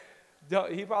saying? Like,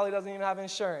 he probably doesn't even have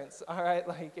insurance, all right?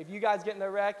 Like if you guys get in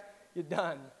a wreck, you're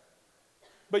done.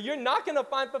 But you're not going to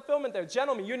find fulfillment there.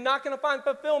 Gentlemen, you're not going to find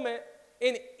fulfillment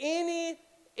in any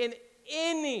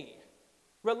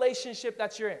relationship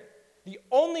that you're in. The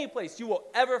only place you will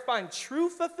ever find true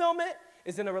fulfillment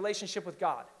is in a relationship with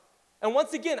God. And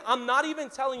once again, I'm not even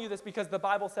telling you this because the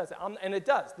Bible says it. And it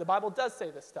does. The Bible does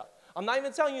say this stuff. I'm not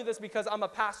even telling you this because I'm a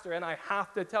pastor and I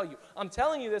have to tell you. I'm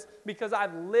telling you this because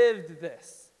I've lived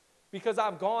this. Because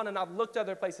I've gone and I've looked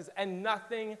other places and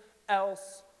nothing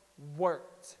else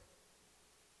worked.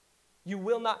 You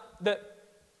will not,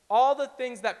 all the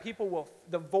things that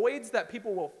the voids that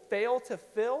people will fail to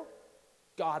fill,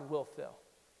 God will fill.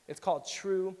 It's called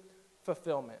true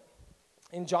fulfillment.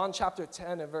 In John chapter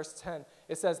 10 and verse 10,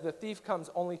 it says, the thief comes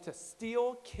only to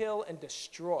steal, kill, and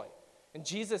destroy. And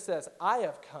Jesus says, I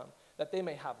have come that they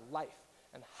may have life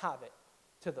and have it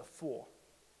to the full.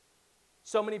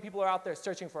 So many people are out there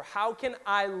searching for, how can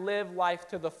I live life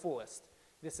to the fullest?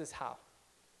 This is how.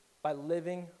 By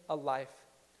living a life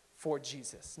for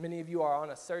Jesus. Many of you are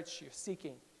on a search, you're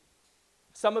seeking.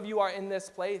 Some of you are in this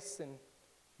place and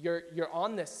you're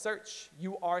on this search.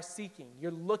 You are seeking.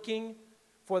 You're looking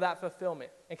for that fulfillment.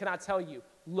 And can I tell you,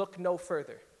 look no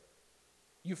further.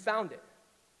 You found it.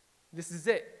 This is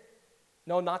it.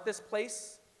 No, not this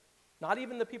place. Not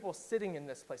even the people sitting in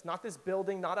this place. Not this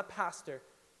building, not a pastor.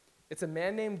 It's a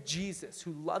man named Jesus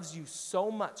who loves you so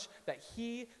much that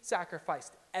he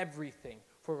sacrificed everything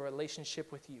for a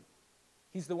relationship with you.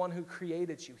 He's the one who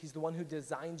created you. He's the one who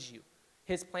designed you.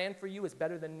 His plan for you is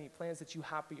better than any plans that you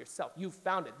have for yourself. You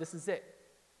found it. This is it.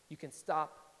 You can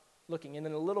stop looking. And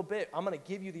in a little bit, I'm going to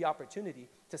give you the opportunity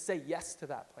to say yes to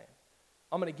that plan.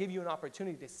 I'm going to give you an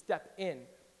opportunity to step in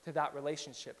to that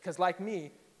relationship. Because like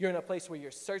me, you're in a place where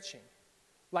you're searching.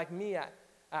 Like me at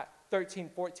 13,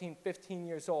 14, 15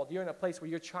 years old, you're in a place where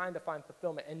you're trying to find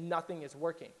fulfillment and nothing is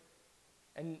working.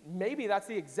 And maybe that's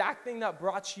the exact thing that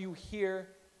brought you here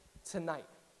tonight.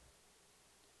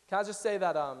 Can I just say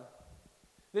that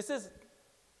this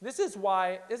is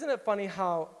why, isn't it funny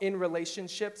how in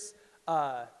relationships,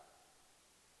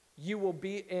 you will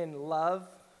be in love,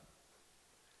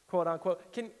 quote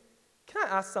unquote. Can I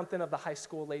ask something of the high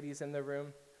school ladies in the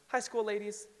room? High school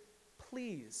ladies,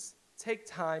 please take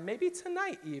time, maybe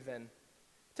tonight even,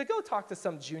 to go talk to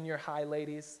some junior high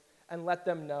ladies and let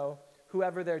them know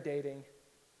whoever they're dating,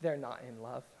 they're not in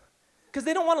love. Because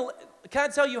they don't want to, can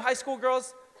I tell you, high school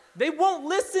girls, they won't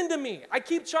listen to me. I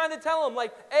keep trying to tell them,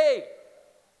 like, hey,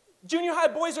 junior high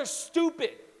boys are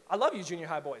stupid. I love you, junior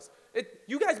high boys.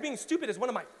 You guys being stupid is one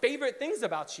of my favorite things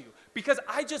about you because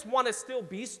I just want to still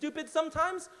be stupid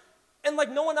sometimes, and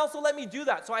like no one else will let me do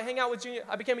that. So I hang out with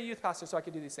I became a youth pastor so I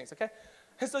could do these things, okay?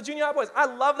 And so junior high boys, I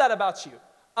love that about you.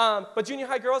 But junior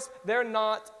high girls, they're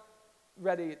not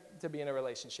ready to be in a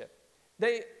relationship.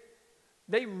 They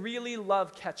really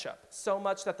love ketchup so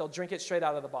much that they'll drink it straight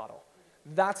out of the bottle.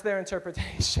 That's their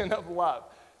interpretation of love.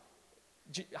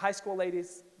 High school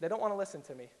ladies, they don't want to listen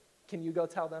to me. Can you go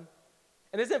tell them?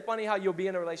 And isn't it funny how you'll be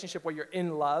in a relationship where you're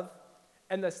in love,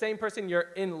 and the same person you're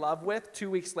in love with 2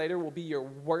 weeks later will be your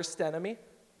worst enemy?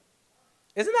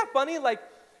 Isn't that funny? Like,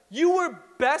 you were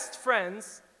best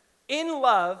friends, in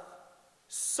love,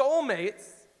 soulmates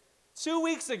 2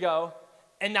 weeks ago,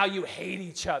 and now you hate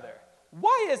each other.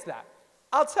 Why is that?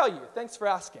 I'll tell you. Thanks for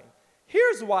asking.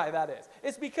 Here's why that is.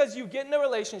 It's because you get in a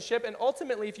relationship, and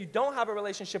ultimately, if you don't have a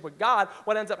relationship with God,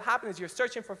 what ends up happening is you're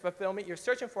searching for fulfillment, you're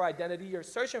searching for identity, you're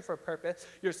searching for purpose,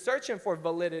 you're searching for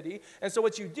validity. And so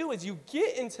what you do is you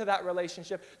get into that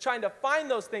relationship trying to find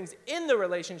those things in the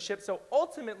relationship. So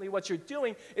ultimately, what you're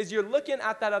doing is you're looking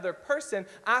at that other person,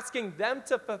 asking them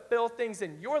to fulfill things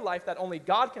in your life that only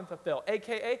God can fulfill,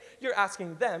 aka you're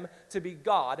asking them to be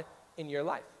God in your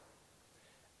life.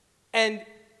 And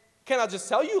can I just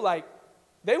tell you,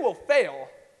 they will fail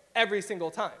every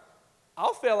single time.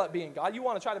 I'll fail at being God. You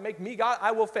want to try to make me God?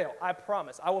 I will fail. I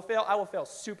promise. I will fail. I will fail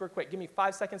super quick. Give me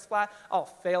 5 seconds flat. I'll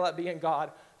fail at being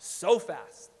God so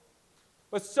fast.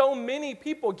 But so many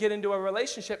people get into a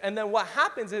relationship, and then what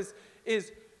happens is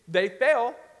they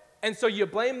fail, and so you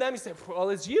blame them. You say, well,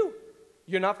 it's you.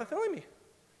 You're not fulfilling me.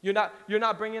 You're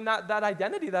not bringing that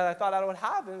identity that I thought I would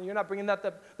have, and you're not bringing that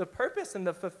the purpose and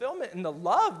the fulfillment and the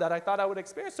love that I thought I would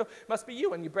experience, so it must be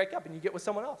you, and you break up and you get with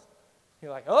someone else. You're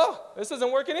like, oh, this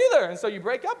isn't working either, and so you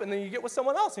break up and then you get with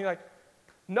someone else, and you're like,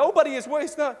 nobody is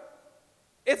working,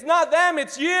 it's not them,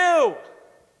 it's you.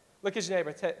 Look at your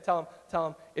neighbor, tell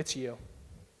him, it's you.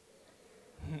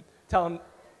 tell him,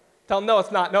 no,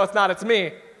 it's not, it's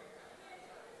me.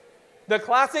 The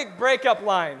classic breakup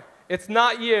line, it's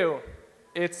not you.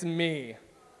 It's me.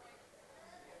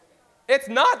 It's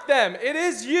not them. It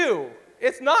is you.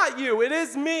 It's not you. It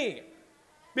is me.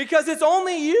 Because it's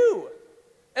only you.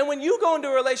 And when you go into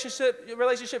a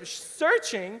relationship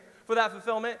searching for that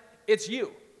fulfillment, it's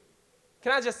you.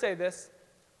 Can I just say this?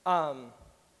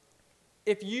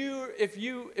 If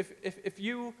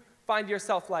you find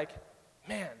yourself like,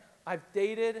 man, I've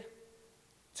dated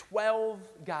 12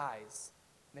 guys,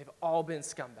 and they've all been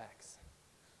scumbags.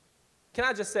 Can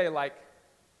I just say,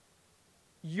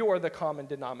 you're the common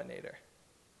denominator.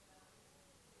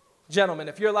 Gentlemen,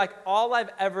 if you're like, all I've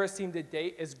ever seemed to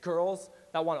date is girls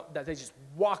that they just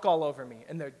walk all over me,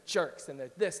 and they're jerks, and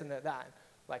they're this, and they're that.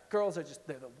 Girls are just,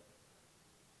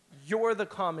 you're the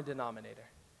common denominator.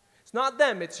 It's not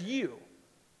them, it's you.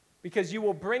 Because you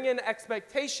will bring in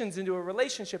expectations into a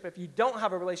relationship if you don't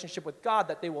have a relationship with God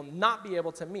that they will not be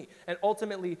able to meet. And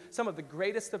ultimately, some of the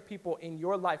greatest of people in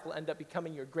your life will end up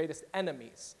becoming your greatest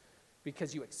enemies.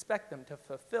 Because you expect them to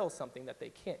fulfill something that they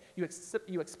can't. You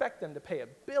expect them to pay a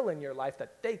bill in your life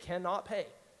that they cannot pay.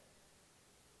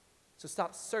 So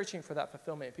stop searching for that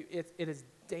fulfillment. It is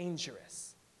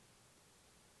dangerous.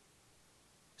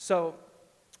 So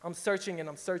I'm searching and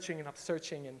I'm searching and I'm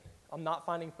searching, and I'm not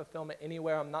finding fulfillment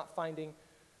anywhere. I'm not finding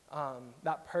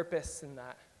that purpose and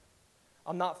that.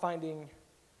 I'm not finding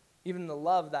even the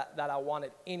love that I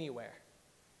wanted anywhere.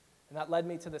 And that led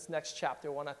me to this next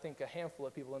chapter, one I think a handful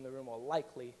of people in the room will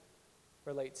likely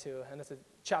relate to, and it's a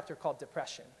chapter called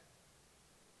Depression.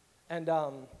 And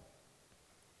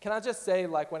can I just say,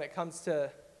 when it comes to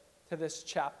this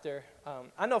chapter,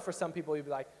 I know for some people you'd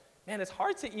be like, man, it's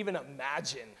hard to even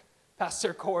imagine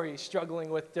Pastor Corey struggling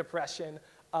with depression.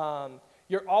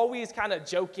 You're always kind of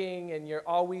joking, and you're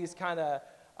always kind of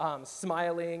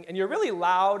smiling, and you're really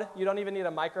loud. You don't even need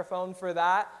a microphone for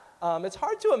that. It's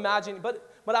hard to imagine, but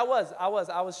I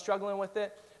was struggling with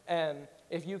it. And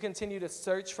if you continue to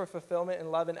search for fulfillment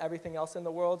and love and everything else in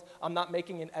the world, I'm not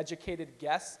making an educated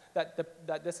guess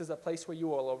that this is a place where you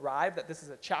will arrive, that this is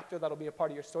a chapter that'll be a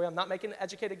part of your story. I'm not making an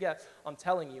educated guess. I'm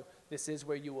telling you, this is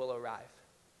where you will arrive.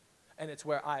 And it's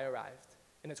where I arrived.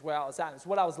 And it's where I was at. It's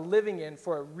what I was living in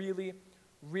for a really,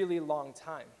 really long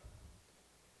time.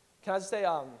 Can I just say,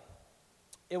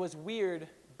 it was weird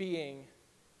being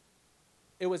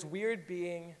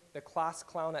the class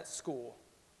clown at school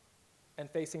and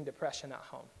facing depression at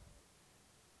home.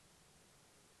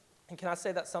 And can I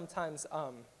say that sometimes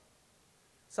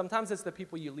it's the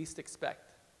people you least expect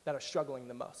that are struggling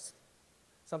the most.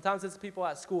 Sometimes it's people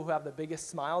at school who have the biggest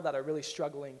smile that are really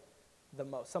struggling the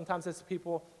most. Sometimes it's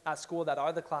people at school that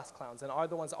are the class clowns and are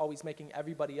the ones always making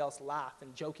everybody else laugh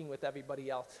and joking with everybody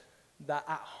else, that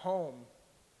at home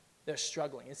they're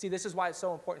struggling. And see, this is why it's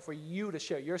so important for you to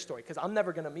share your story, because I'm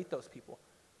never going to meet those people.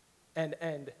 And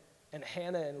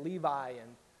Hannah and Levi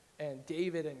and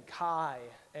David and Kai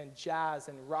and Jazz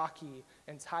and Rocky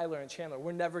and Tyler and Chandler,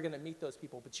 we're never going to meet those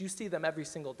people, but you see them every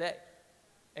single day.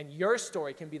 And your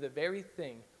story can be the very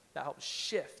thing that helps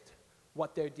shift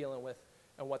what they're dealing with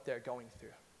and what they're going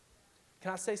through.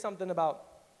 Can I say something about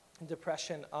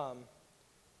depression?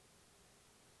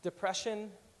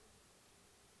 Depression,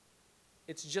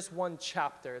 it's just one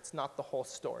chapter. It's not the whole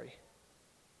story.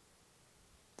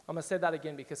 I'm going to say that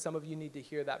again because some of you need to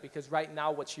hear that, because right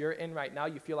now, what you're in right now,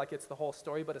 you feel like it's the whole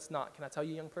story, but it's not. Can I tell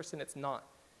you, young person, it's not.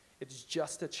 It's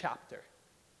just a chapter.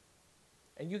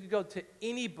 And you could go to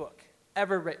any book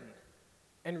ever written,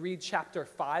 and read chapter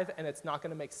 5, and it's not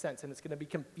going to make sense, and it's going to be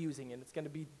confusing, and it's going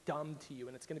to be dumb to you,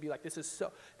 and it's going to be like,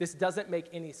 this doesn't make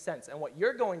any sense. And what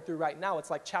you're going through right now, it's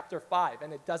like chapter 5,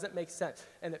 and it doesn't make sense,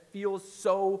 and it feels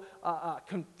so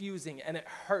confusing, and it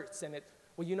hurts,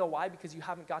 well, you know why? Because you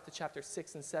haven't got to chapter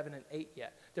 6 and 7 and 8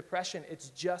 yet. Depression, it's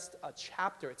just a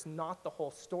chapter. It's not the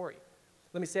whole story.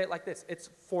 Let me say it like this. It's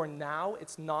for now.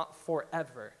 It's not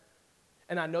forever.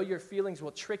 And I know your feelings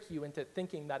will trick you into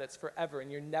thinking that it's forever,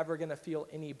 and you're never going to feel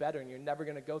any better, and you're never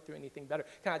going to go through anything better.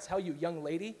 Can I tell you, young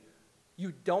lady,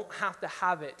 you don't have to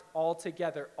have it all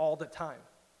together all the time.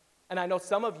 And I know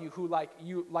some of you who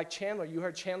like Chandler, you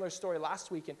heard Chandler's story last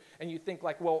week, and you think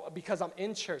like, well, because I'm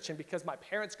in church, and because my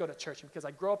parents go to church, and because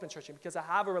I grew up in church, and because I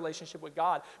have a relationship with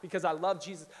God, because I love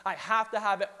Jesus, I have to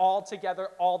have it all together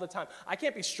all the time. I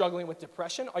can't be struggling with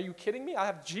depression. Are you kidding me? I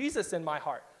have Jesus in my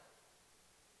heart.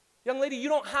 Young lady, you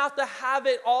don't have to have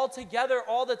it all together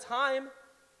all the time.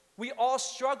 We all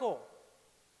struggle.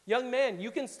 Young man,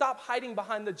 you can stop hiding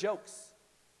behind the jokes.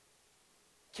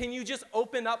 Can you just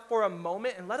open up for a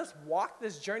moment and let us walk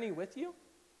this journey with you?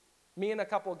 Me and a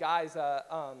couple guys,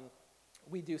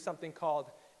 we do something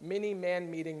called Mini Man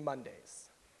Meeting Mondays.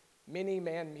 Mini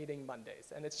Man Meeting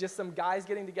Mondays. And it's just some guys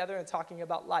getting together and talking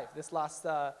about life. This last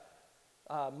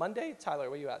Monday, Tyler,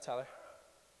 where you at, Tyler?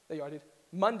 There you are, dude.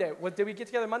 Monday, did we get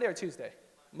together Monday or Tuesday?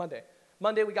 Monday.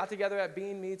 Monday we got together at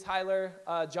Bean, me, Tyler,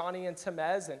 Johnny, and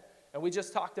Temez, and we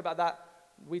just talked about that.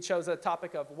 We chose a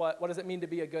topic of what does it mean to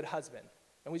be a good husband?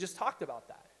 And we just talked about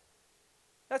that.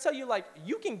 That's how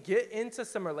you can get into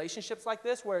some relationships like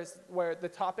this where the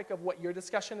topic of what your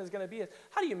discussion is going to be is,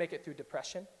 how do you make it through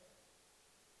depression?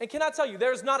 And can I tell you,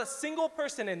 there's not a single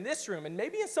person in this room, and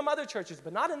maybe in some other churches,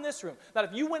 but not in this room, that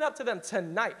if you went up to them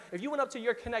tonight, if you went up to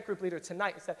your Connect group leader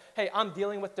tonight and said, hey, I'm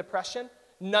dealing with depression,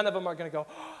 none of them are going to go,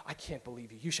 oh, I can't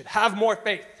believe you. You should have more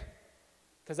faith.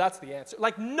 Because that's the answer.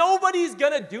 Like, nobody's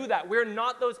going to do that. We're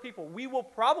not those people. We will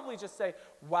probably just say,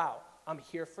 wow, I'm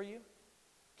here for you.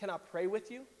 Can I pray with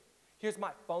you? Here's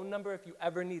my phone number if you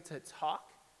ever need to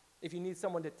talk, if you need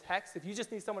someone to text, if you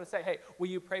just need someone to say, hey, will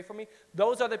you pray for me?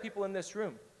 Those are the people in this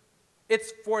room.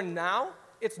 It's for now.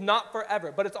 It's not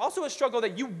forever. But it's also a struggle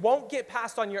that you won't get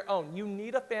past on your own. You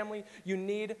need a family. You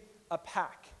need a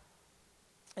pack.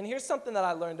 And here's something that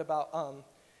I learned about.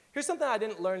 Here's something I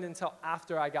didn't learn until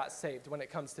after I got saved when it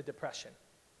comes to depression.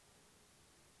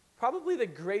 Probably the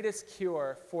greatest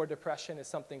cure for depression is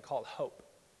something called hope.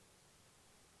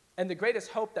 And the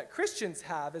greatest hope that Christians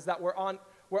have is that we're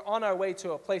on our way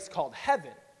to a place called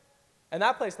heaven. And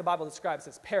that place the Bible describes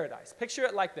as paradise. Picture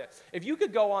it like this. If you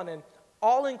could go on an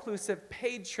all-inclusive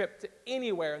paid trip to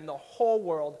anywhere in the whole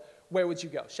world, where would you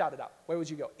go? Shout it out. Where would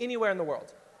you go? Anywhere in the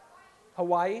world.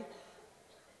 Hawaii?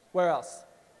 Where else?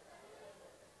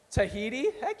 Tahiti?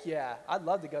 Heck yeah. I'd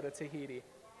love to go to Tahiti.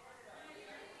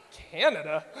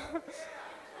 Canada?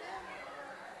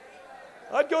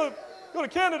 I'd go to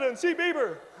Canada and see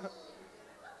Bieber.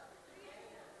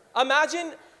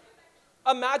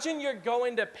 Imagine you're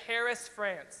going to Paris,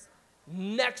 France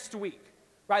next week,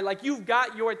 right? Like you've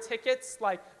got your tickets,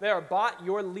 like they're bought,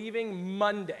 you're leaving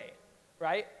Monday,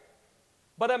 right?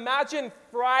 But imagine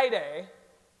Friday,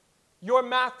 your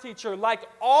math teacher, like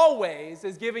always,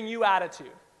 is giving you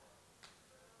attitude.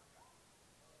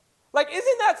 Like,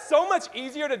 isn't that so much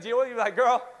easier to deal with? You're like,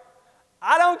 girl,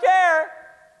 I don't care.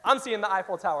 I'm seeing the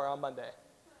Eiffel Tower on Monday.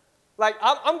 Like,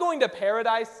 I'm going to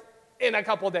paradise in a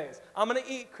couple days. I'm going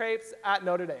to eat crepes at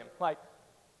Notre Dame. Like,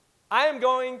 I am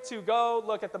going to go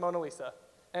look at the Mona Lisa.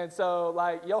 And so,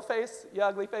 like, your face, your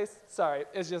ugly face, sorry,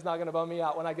 it's just not going to bum me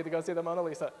out when I get to go see the Mona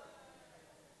Lisa.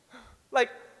 Like,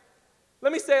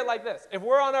 let me say it like this. If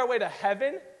we're on our way to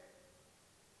heaven,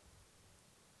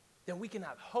 then we can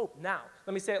have hope now.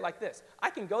 Let me say it like this. I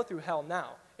can go through hell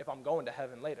now if I'm going to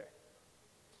heaven later.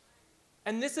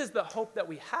 And this is the hope that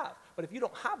we have. But if you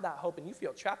don't have that hope and you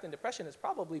feel trapped in depression, it's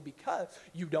probably because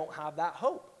you don't have that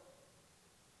hope.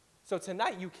 So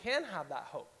tonight, you can have that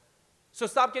hope. So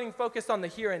stop getting focused on the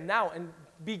here and now and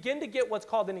begin to get what's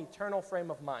called an eternal frame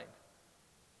of mind.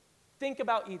 Think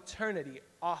about eternity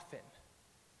often.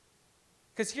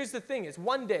 Because here's the thing is,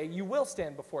 one day you will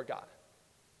stand before God.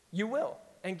 You will.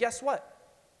 And guess what?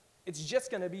 It's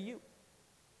just going to be you.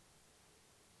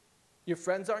 Your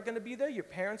friends aren't going to be there. Your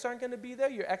parents aren't going to be there.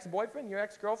 Your ex-boyfriend, your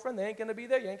ex-girlfriend, they ain't going to be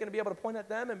there. You ain't going to be able to point at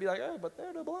them and be like, oh, but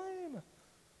they're to blame.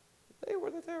 They were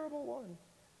the terrible one.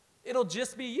 It'll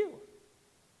just be you.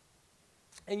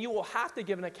 And you will have to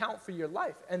give an account for your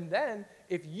life. And then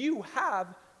if you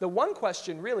have the one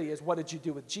question really is, what did you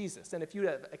do with Jesus? And if you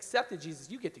have accepted Jesus,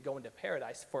 you get to go into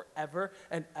paradise forever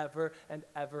and ever and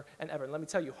ever and ever. And let me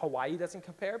tell you, Hawaii doesn't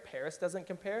compare, Paris doesn't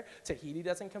compare, Tahiti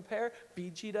doesn't compare,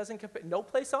 Fiji doesn't compare. No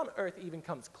place on earth even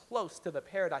comes close to the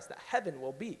paradise that heaven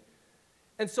will be.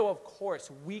 And so, of course,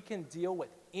 we can deal with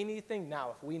anything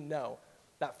now if we know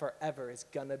that forever is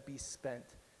going to be spent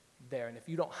there. And if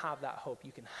you don't have that hope,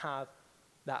 you can have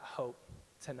that hope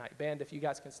tonight. Band, if you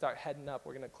guys can start heading up,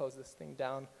 we're going to close this thing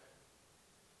down.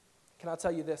 Can I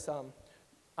tell you this?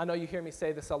 I know you hear me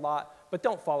say this a lot, but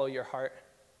don't follow your heart.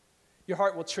 Your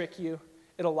heart will trick you.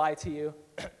 It'll lie to you.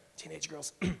 Teenage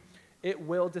girls, it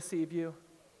will deceive you.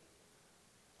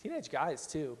 Teenage guys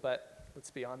too, but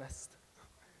let's be honest.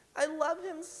 I love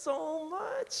him so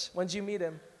much. When did you meet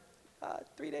him?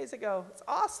 3 days ago. It's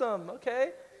awesome,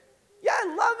 okay? Yeah,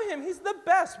 I love him. He's the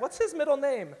best. What's his middle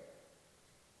name?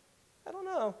 I don't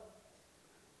know.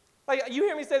 Like, you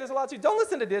hear me say this a lot too. Don't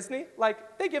listen to Disney.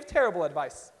 Like, they give terrible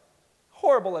advice.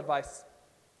 Horrible advice.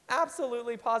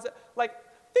 Absolutely positive. Like,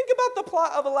 think about the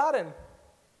plot of Aladdin.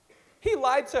 He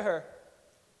lied to her.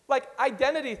 Like,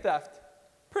 identity theft.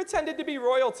 Pretended to be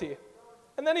royalty.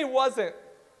 And then he wasn't.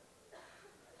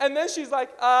 And then she's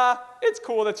like, it's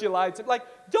cool that you lied to me. Like,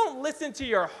 don't listen to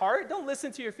your heart. Don't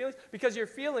listen to your feelings, because your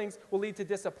feelings will lead to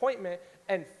disappointment,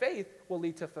 and faith will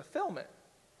lead to fulfillment.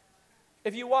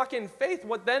 If you walk in faith,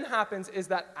 what then happens is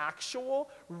that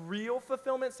actual, real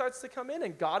fulfillment starts to come in,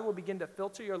 and God will begin to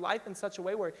filter your life in such a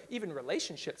way where even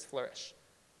relationships flourish.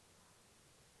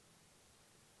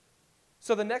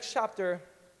 So the next chapter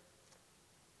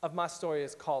of my story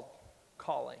is called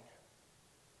Calling.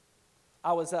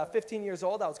 I was 15 years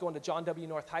old. I was going to John W.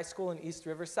 North High School in East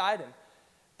Riverside,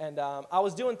 and I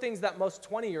was doing things that most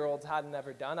 20-year-olds hadn't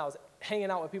ever done. I was hanging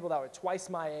out with people that were twice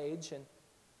my age and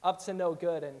up to no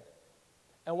good.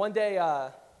 And one day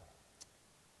I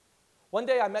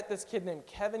met this kid named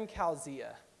Kevin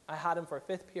Calzia. I had him for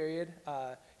 5th period.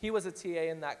 He was a TA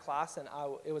in that class, and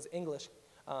it was English,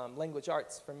 language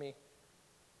arts for me.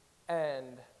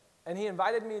 And he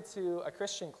invited me to a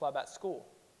Christian club at school.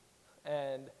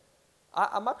 And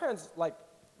my parents,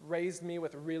 raised me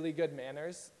with really good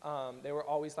manners. They were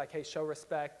always like, hey, show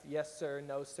respect. Yes, sir.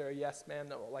 No, sir. Yes, ma'am.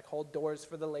 No. Hold doors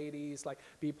for the ladies.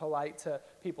 Be polite to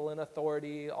people in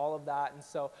authority, all of that. And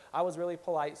so I was really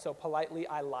polite. So politely,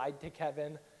 I lied to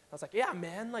Kevin. I was like, yeah,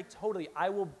 man, totally. I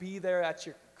will be there at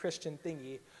your Christian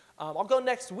thingy. I'll go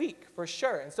next week for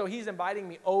sure. And so he's inviting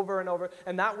me over and over.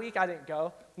 And that week, I didn't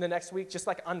go. And the next week, just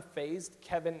unfazed,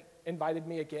 Kevin invited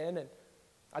me again. And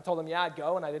I told him, yeah, I'd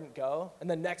go, and I didn't go. And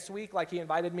then next week, he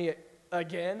invited me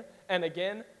again and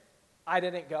again. I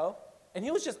didn't go. And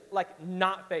he was just,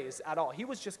 not fazed at all. He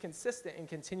was just consistent and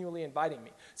continually inviting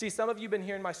me. See, some of you have been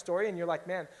hearing my story, and you're like,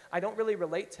 man, I don't really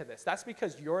relate to this. That's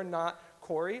because you're not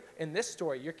Corey. In this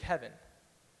story, you're Kevin.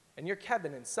 And you're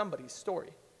Kevin in somebody's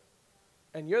story.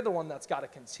 And you're the one that's got to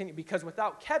continue. Because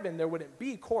without Kevin, there wouldn't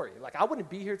be Corey. I wouldn't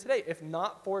be here today if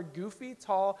not for goofy,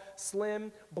 tall,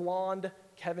 slim, blonde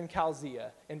Kevin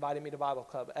Calzia inviting me to Bible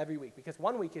Club every week. Because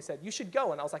one week he said, you should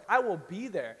go. And I was like, I will be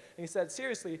there. And he said,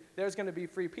 seriously, there's going to be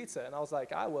free pizza. And I was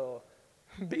like, I will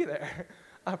be there.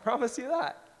 I promise you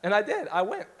that. And I did. I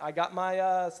went. I got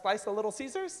my slice of Little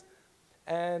Caesars.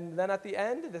 And then at the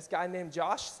end, this guy named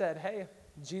Josh said, hey,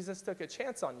 Jesus took a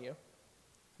chance on you.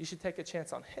 You should take a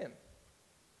chance on him.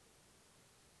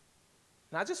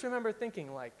 And I just remember thinking,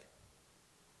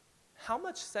 how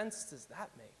much sense does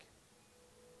that make?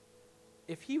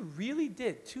 If he really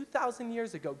did, 2,000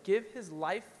 years ago, give his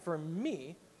life for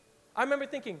me, I remember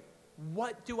thinking,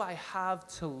 what do I have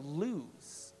to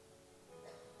lose?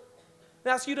 I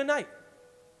ask you tonight,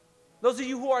 those of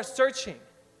you who are searching,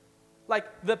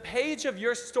 the page of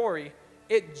your story,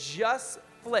 it just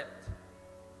flipped.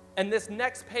 And this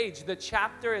next page, the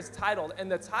chapter is titled, and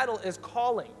the title is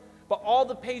Calling. But all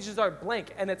the pages are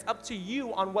blank, and it's up to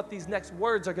you on what these next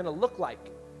words are going to look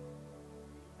like.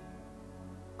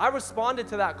 I responded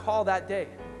to that call that day.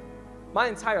 My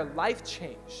entire life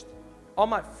changed. All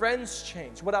my friends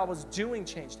changed. What I was doing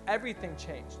changed. Everything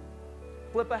changed.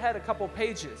 Flip ahead a couple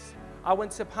pages. I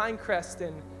went to Pinecrest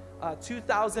in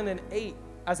 2008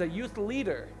 as a youth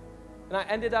leader, and I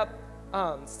ended up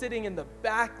sitting in the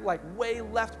back, way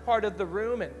left part of the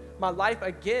room, and my life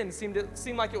again seemed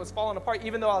like it was falling apart.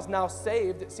 Even though I was now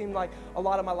saved, it seemed like a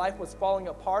lot of my life was falling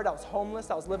apart. I was homeless.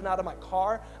 I was living out of my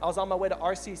car. I was on my way to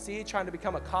RCC trying to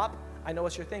become a cop. I know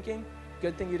what you're thinking.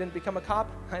 Good thing you didn't become a cop.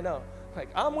 I know.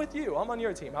 I'm with you. I'm on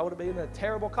your team. I would have been a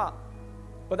terrible cop.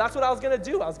 But that's what I was going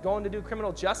to do. I was going to do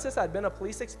criminal justice. I'd been a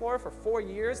police explorer for 4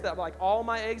 years. That all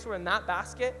my eggs were in that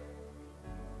basket.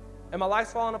 And my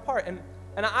life's falling apart. And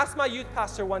And I asked my youth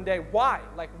pastor one day, why?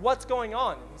 Like, what's going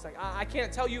on? And he's like, I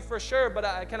can't tell you for sure, but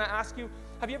can I ask you,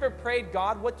 have you ever prayed,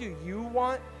 God, what do you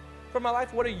want for my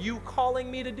life? What are you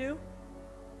calling me to do?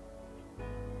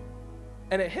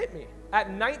 And it hit me.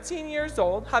 At 19 years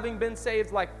old, having been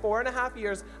saved like 4.5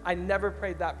 years, I never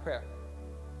prayed that prayer.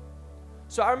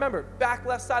 So I remember, back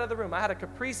left side of the room, I had a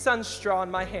Capri Sun straw in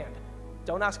my hand.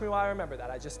 Don't ask me why I remember that,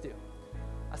 I just do.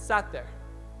 I sat there,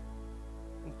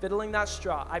 and fiddling that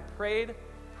straw, I prayed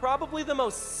probably the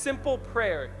most simple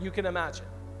prayer you can imagine.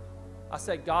 I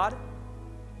said, God,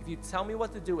 if you tell me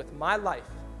what to do with my life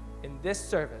in this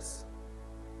service,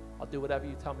 I'll do whatever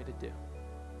you tell me to do.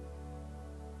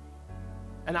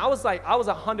 And I was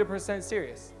 100%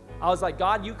 serious. I was like,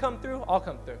 God, you come through, I'll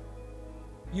come through.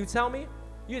 You tell me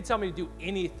to do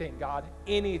anything, God,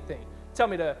 anything. Tell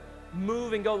me to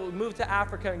move to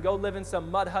Africa and go live in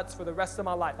some mud huts for the rest of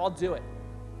my life. I'll do it.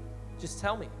 Just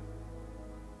tell me.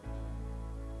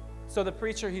 So the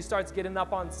preacher, he starts getting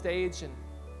up on stage and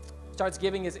starts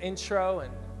giving his intro,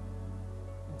 and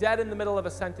dead in the middle of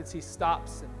a sentence, he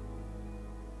stops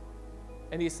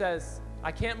and he says,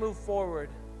 I can't move forward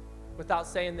without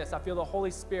saying this. I feel the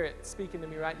Holy Spirit speaking to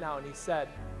me right now. And he said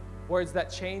words that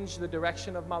changed the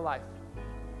direction of my life.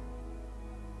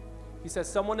 He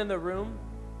says, someone in the room,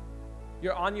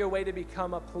 you're on your way to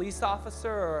become a police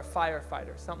officer or a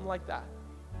firefighter, something like that.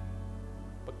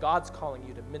 But God's calling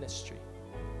you to ministry.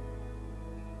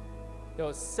 It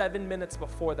was 7 minutes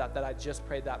before that I just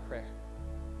prayed that prayer.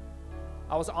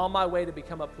 I was on my way to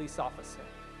become a police officer.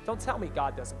 Don't tell me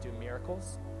God doesn't do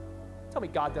miracles. Tell me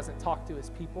God doesn't talk to his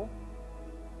people.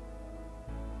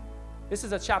 This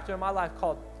is a chapter in my life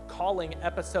called Calling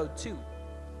Episode 2.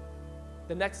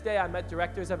 The next day, I met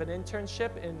directors of an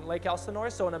internship in Lake Elsinore,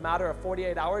 so in a matter of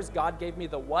 48 hours, God gave me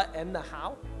the what and the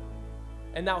how.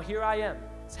 And now here I am,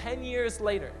 10 years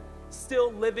later,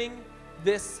 still living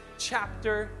this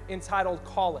chapter entitled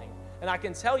Calling. And I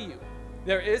can tell you,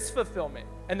 there is fulfillment,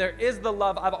 and there is the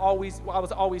love I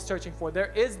was always searching for.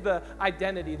 There is the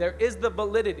identity, there is the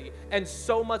validity, and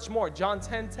so much more. John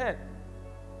 10:10.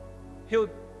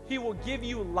 He will give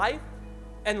you life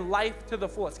and life to the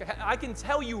fullest. I can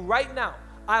tell you right now,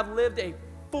 I've lived a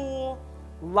full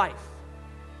life.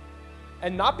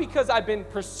 And not because I've been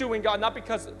pursuing God, not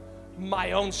because of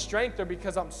my own strength or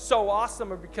because I'm so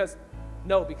awesome or because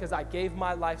I gave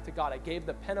my life to God. I gave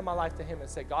the pen of my life to him and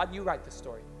said, God, you write the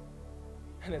story.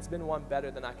 And it's been one better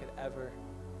than I could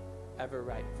ever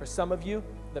write. For some of you,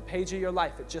 the page of your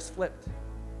life, it just flipped,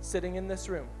 sitting in this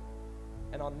room.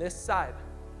 And on this side,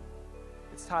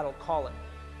 it's titled Calling.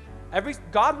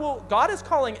 God is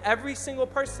calling every single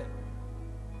person.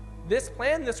 This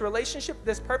plan, this relationship,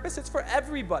 this purpose, it's for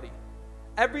everybody.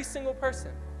 Every single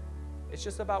person. It's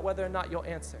just about whether or not you'll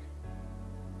answer.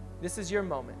 This is your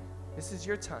moment. This is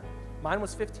your time. Mine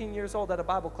was 15 years old at a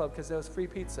Bible club because there was free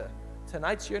pizza.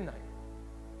 Tonight's your night.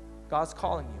 God's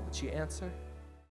calling you. Would you answer?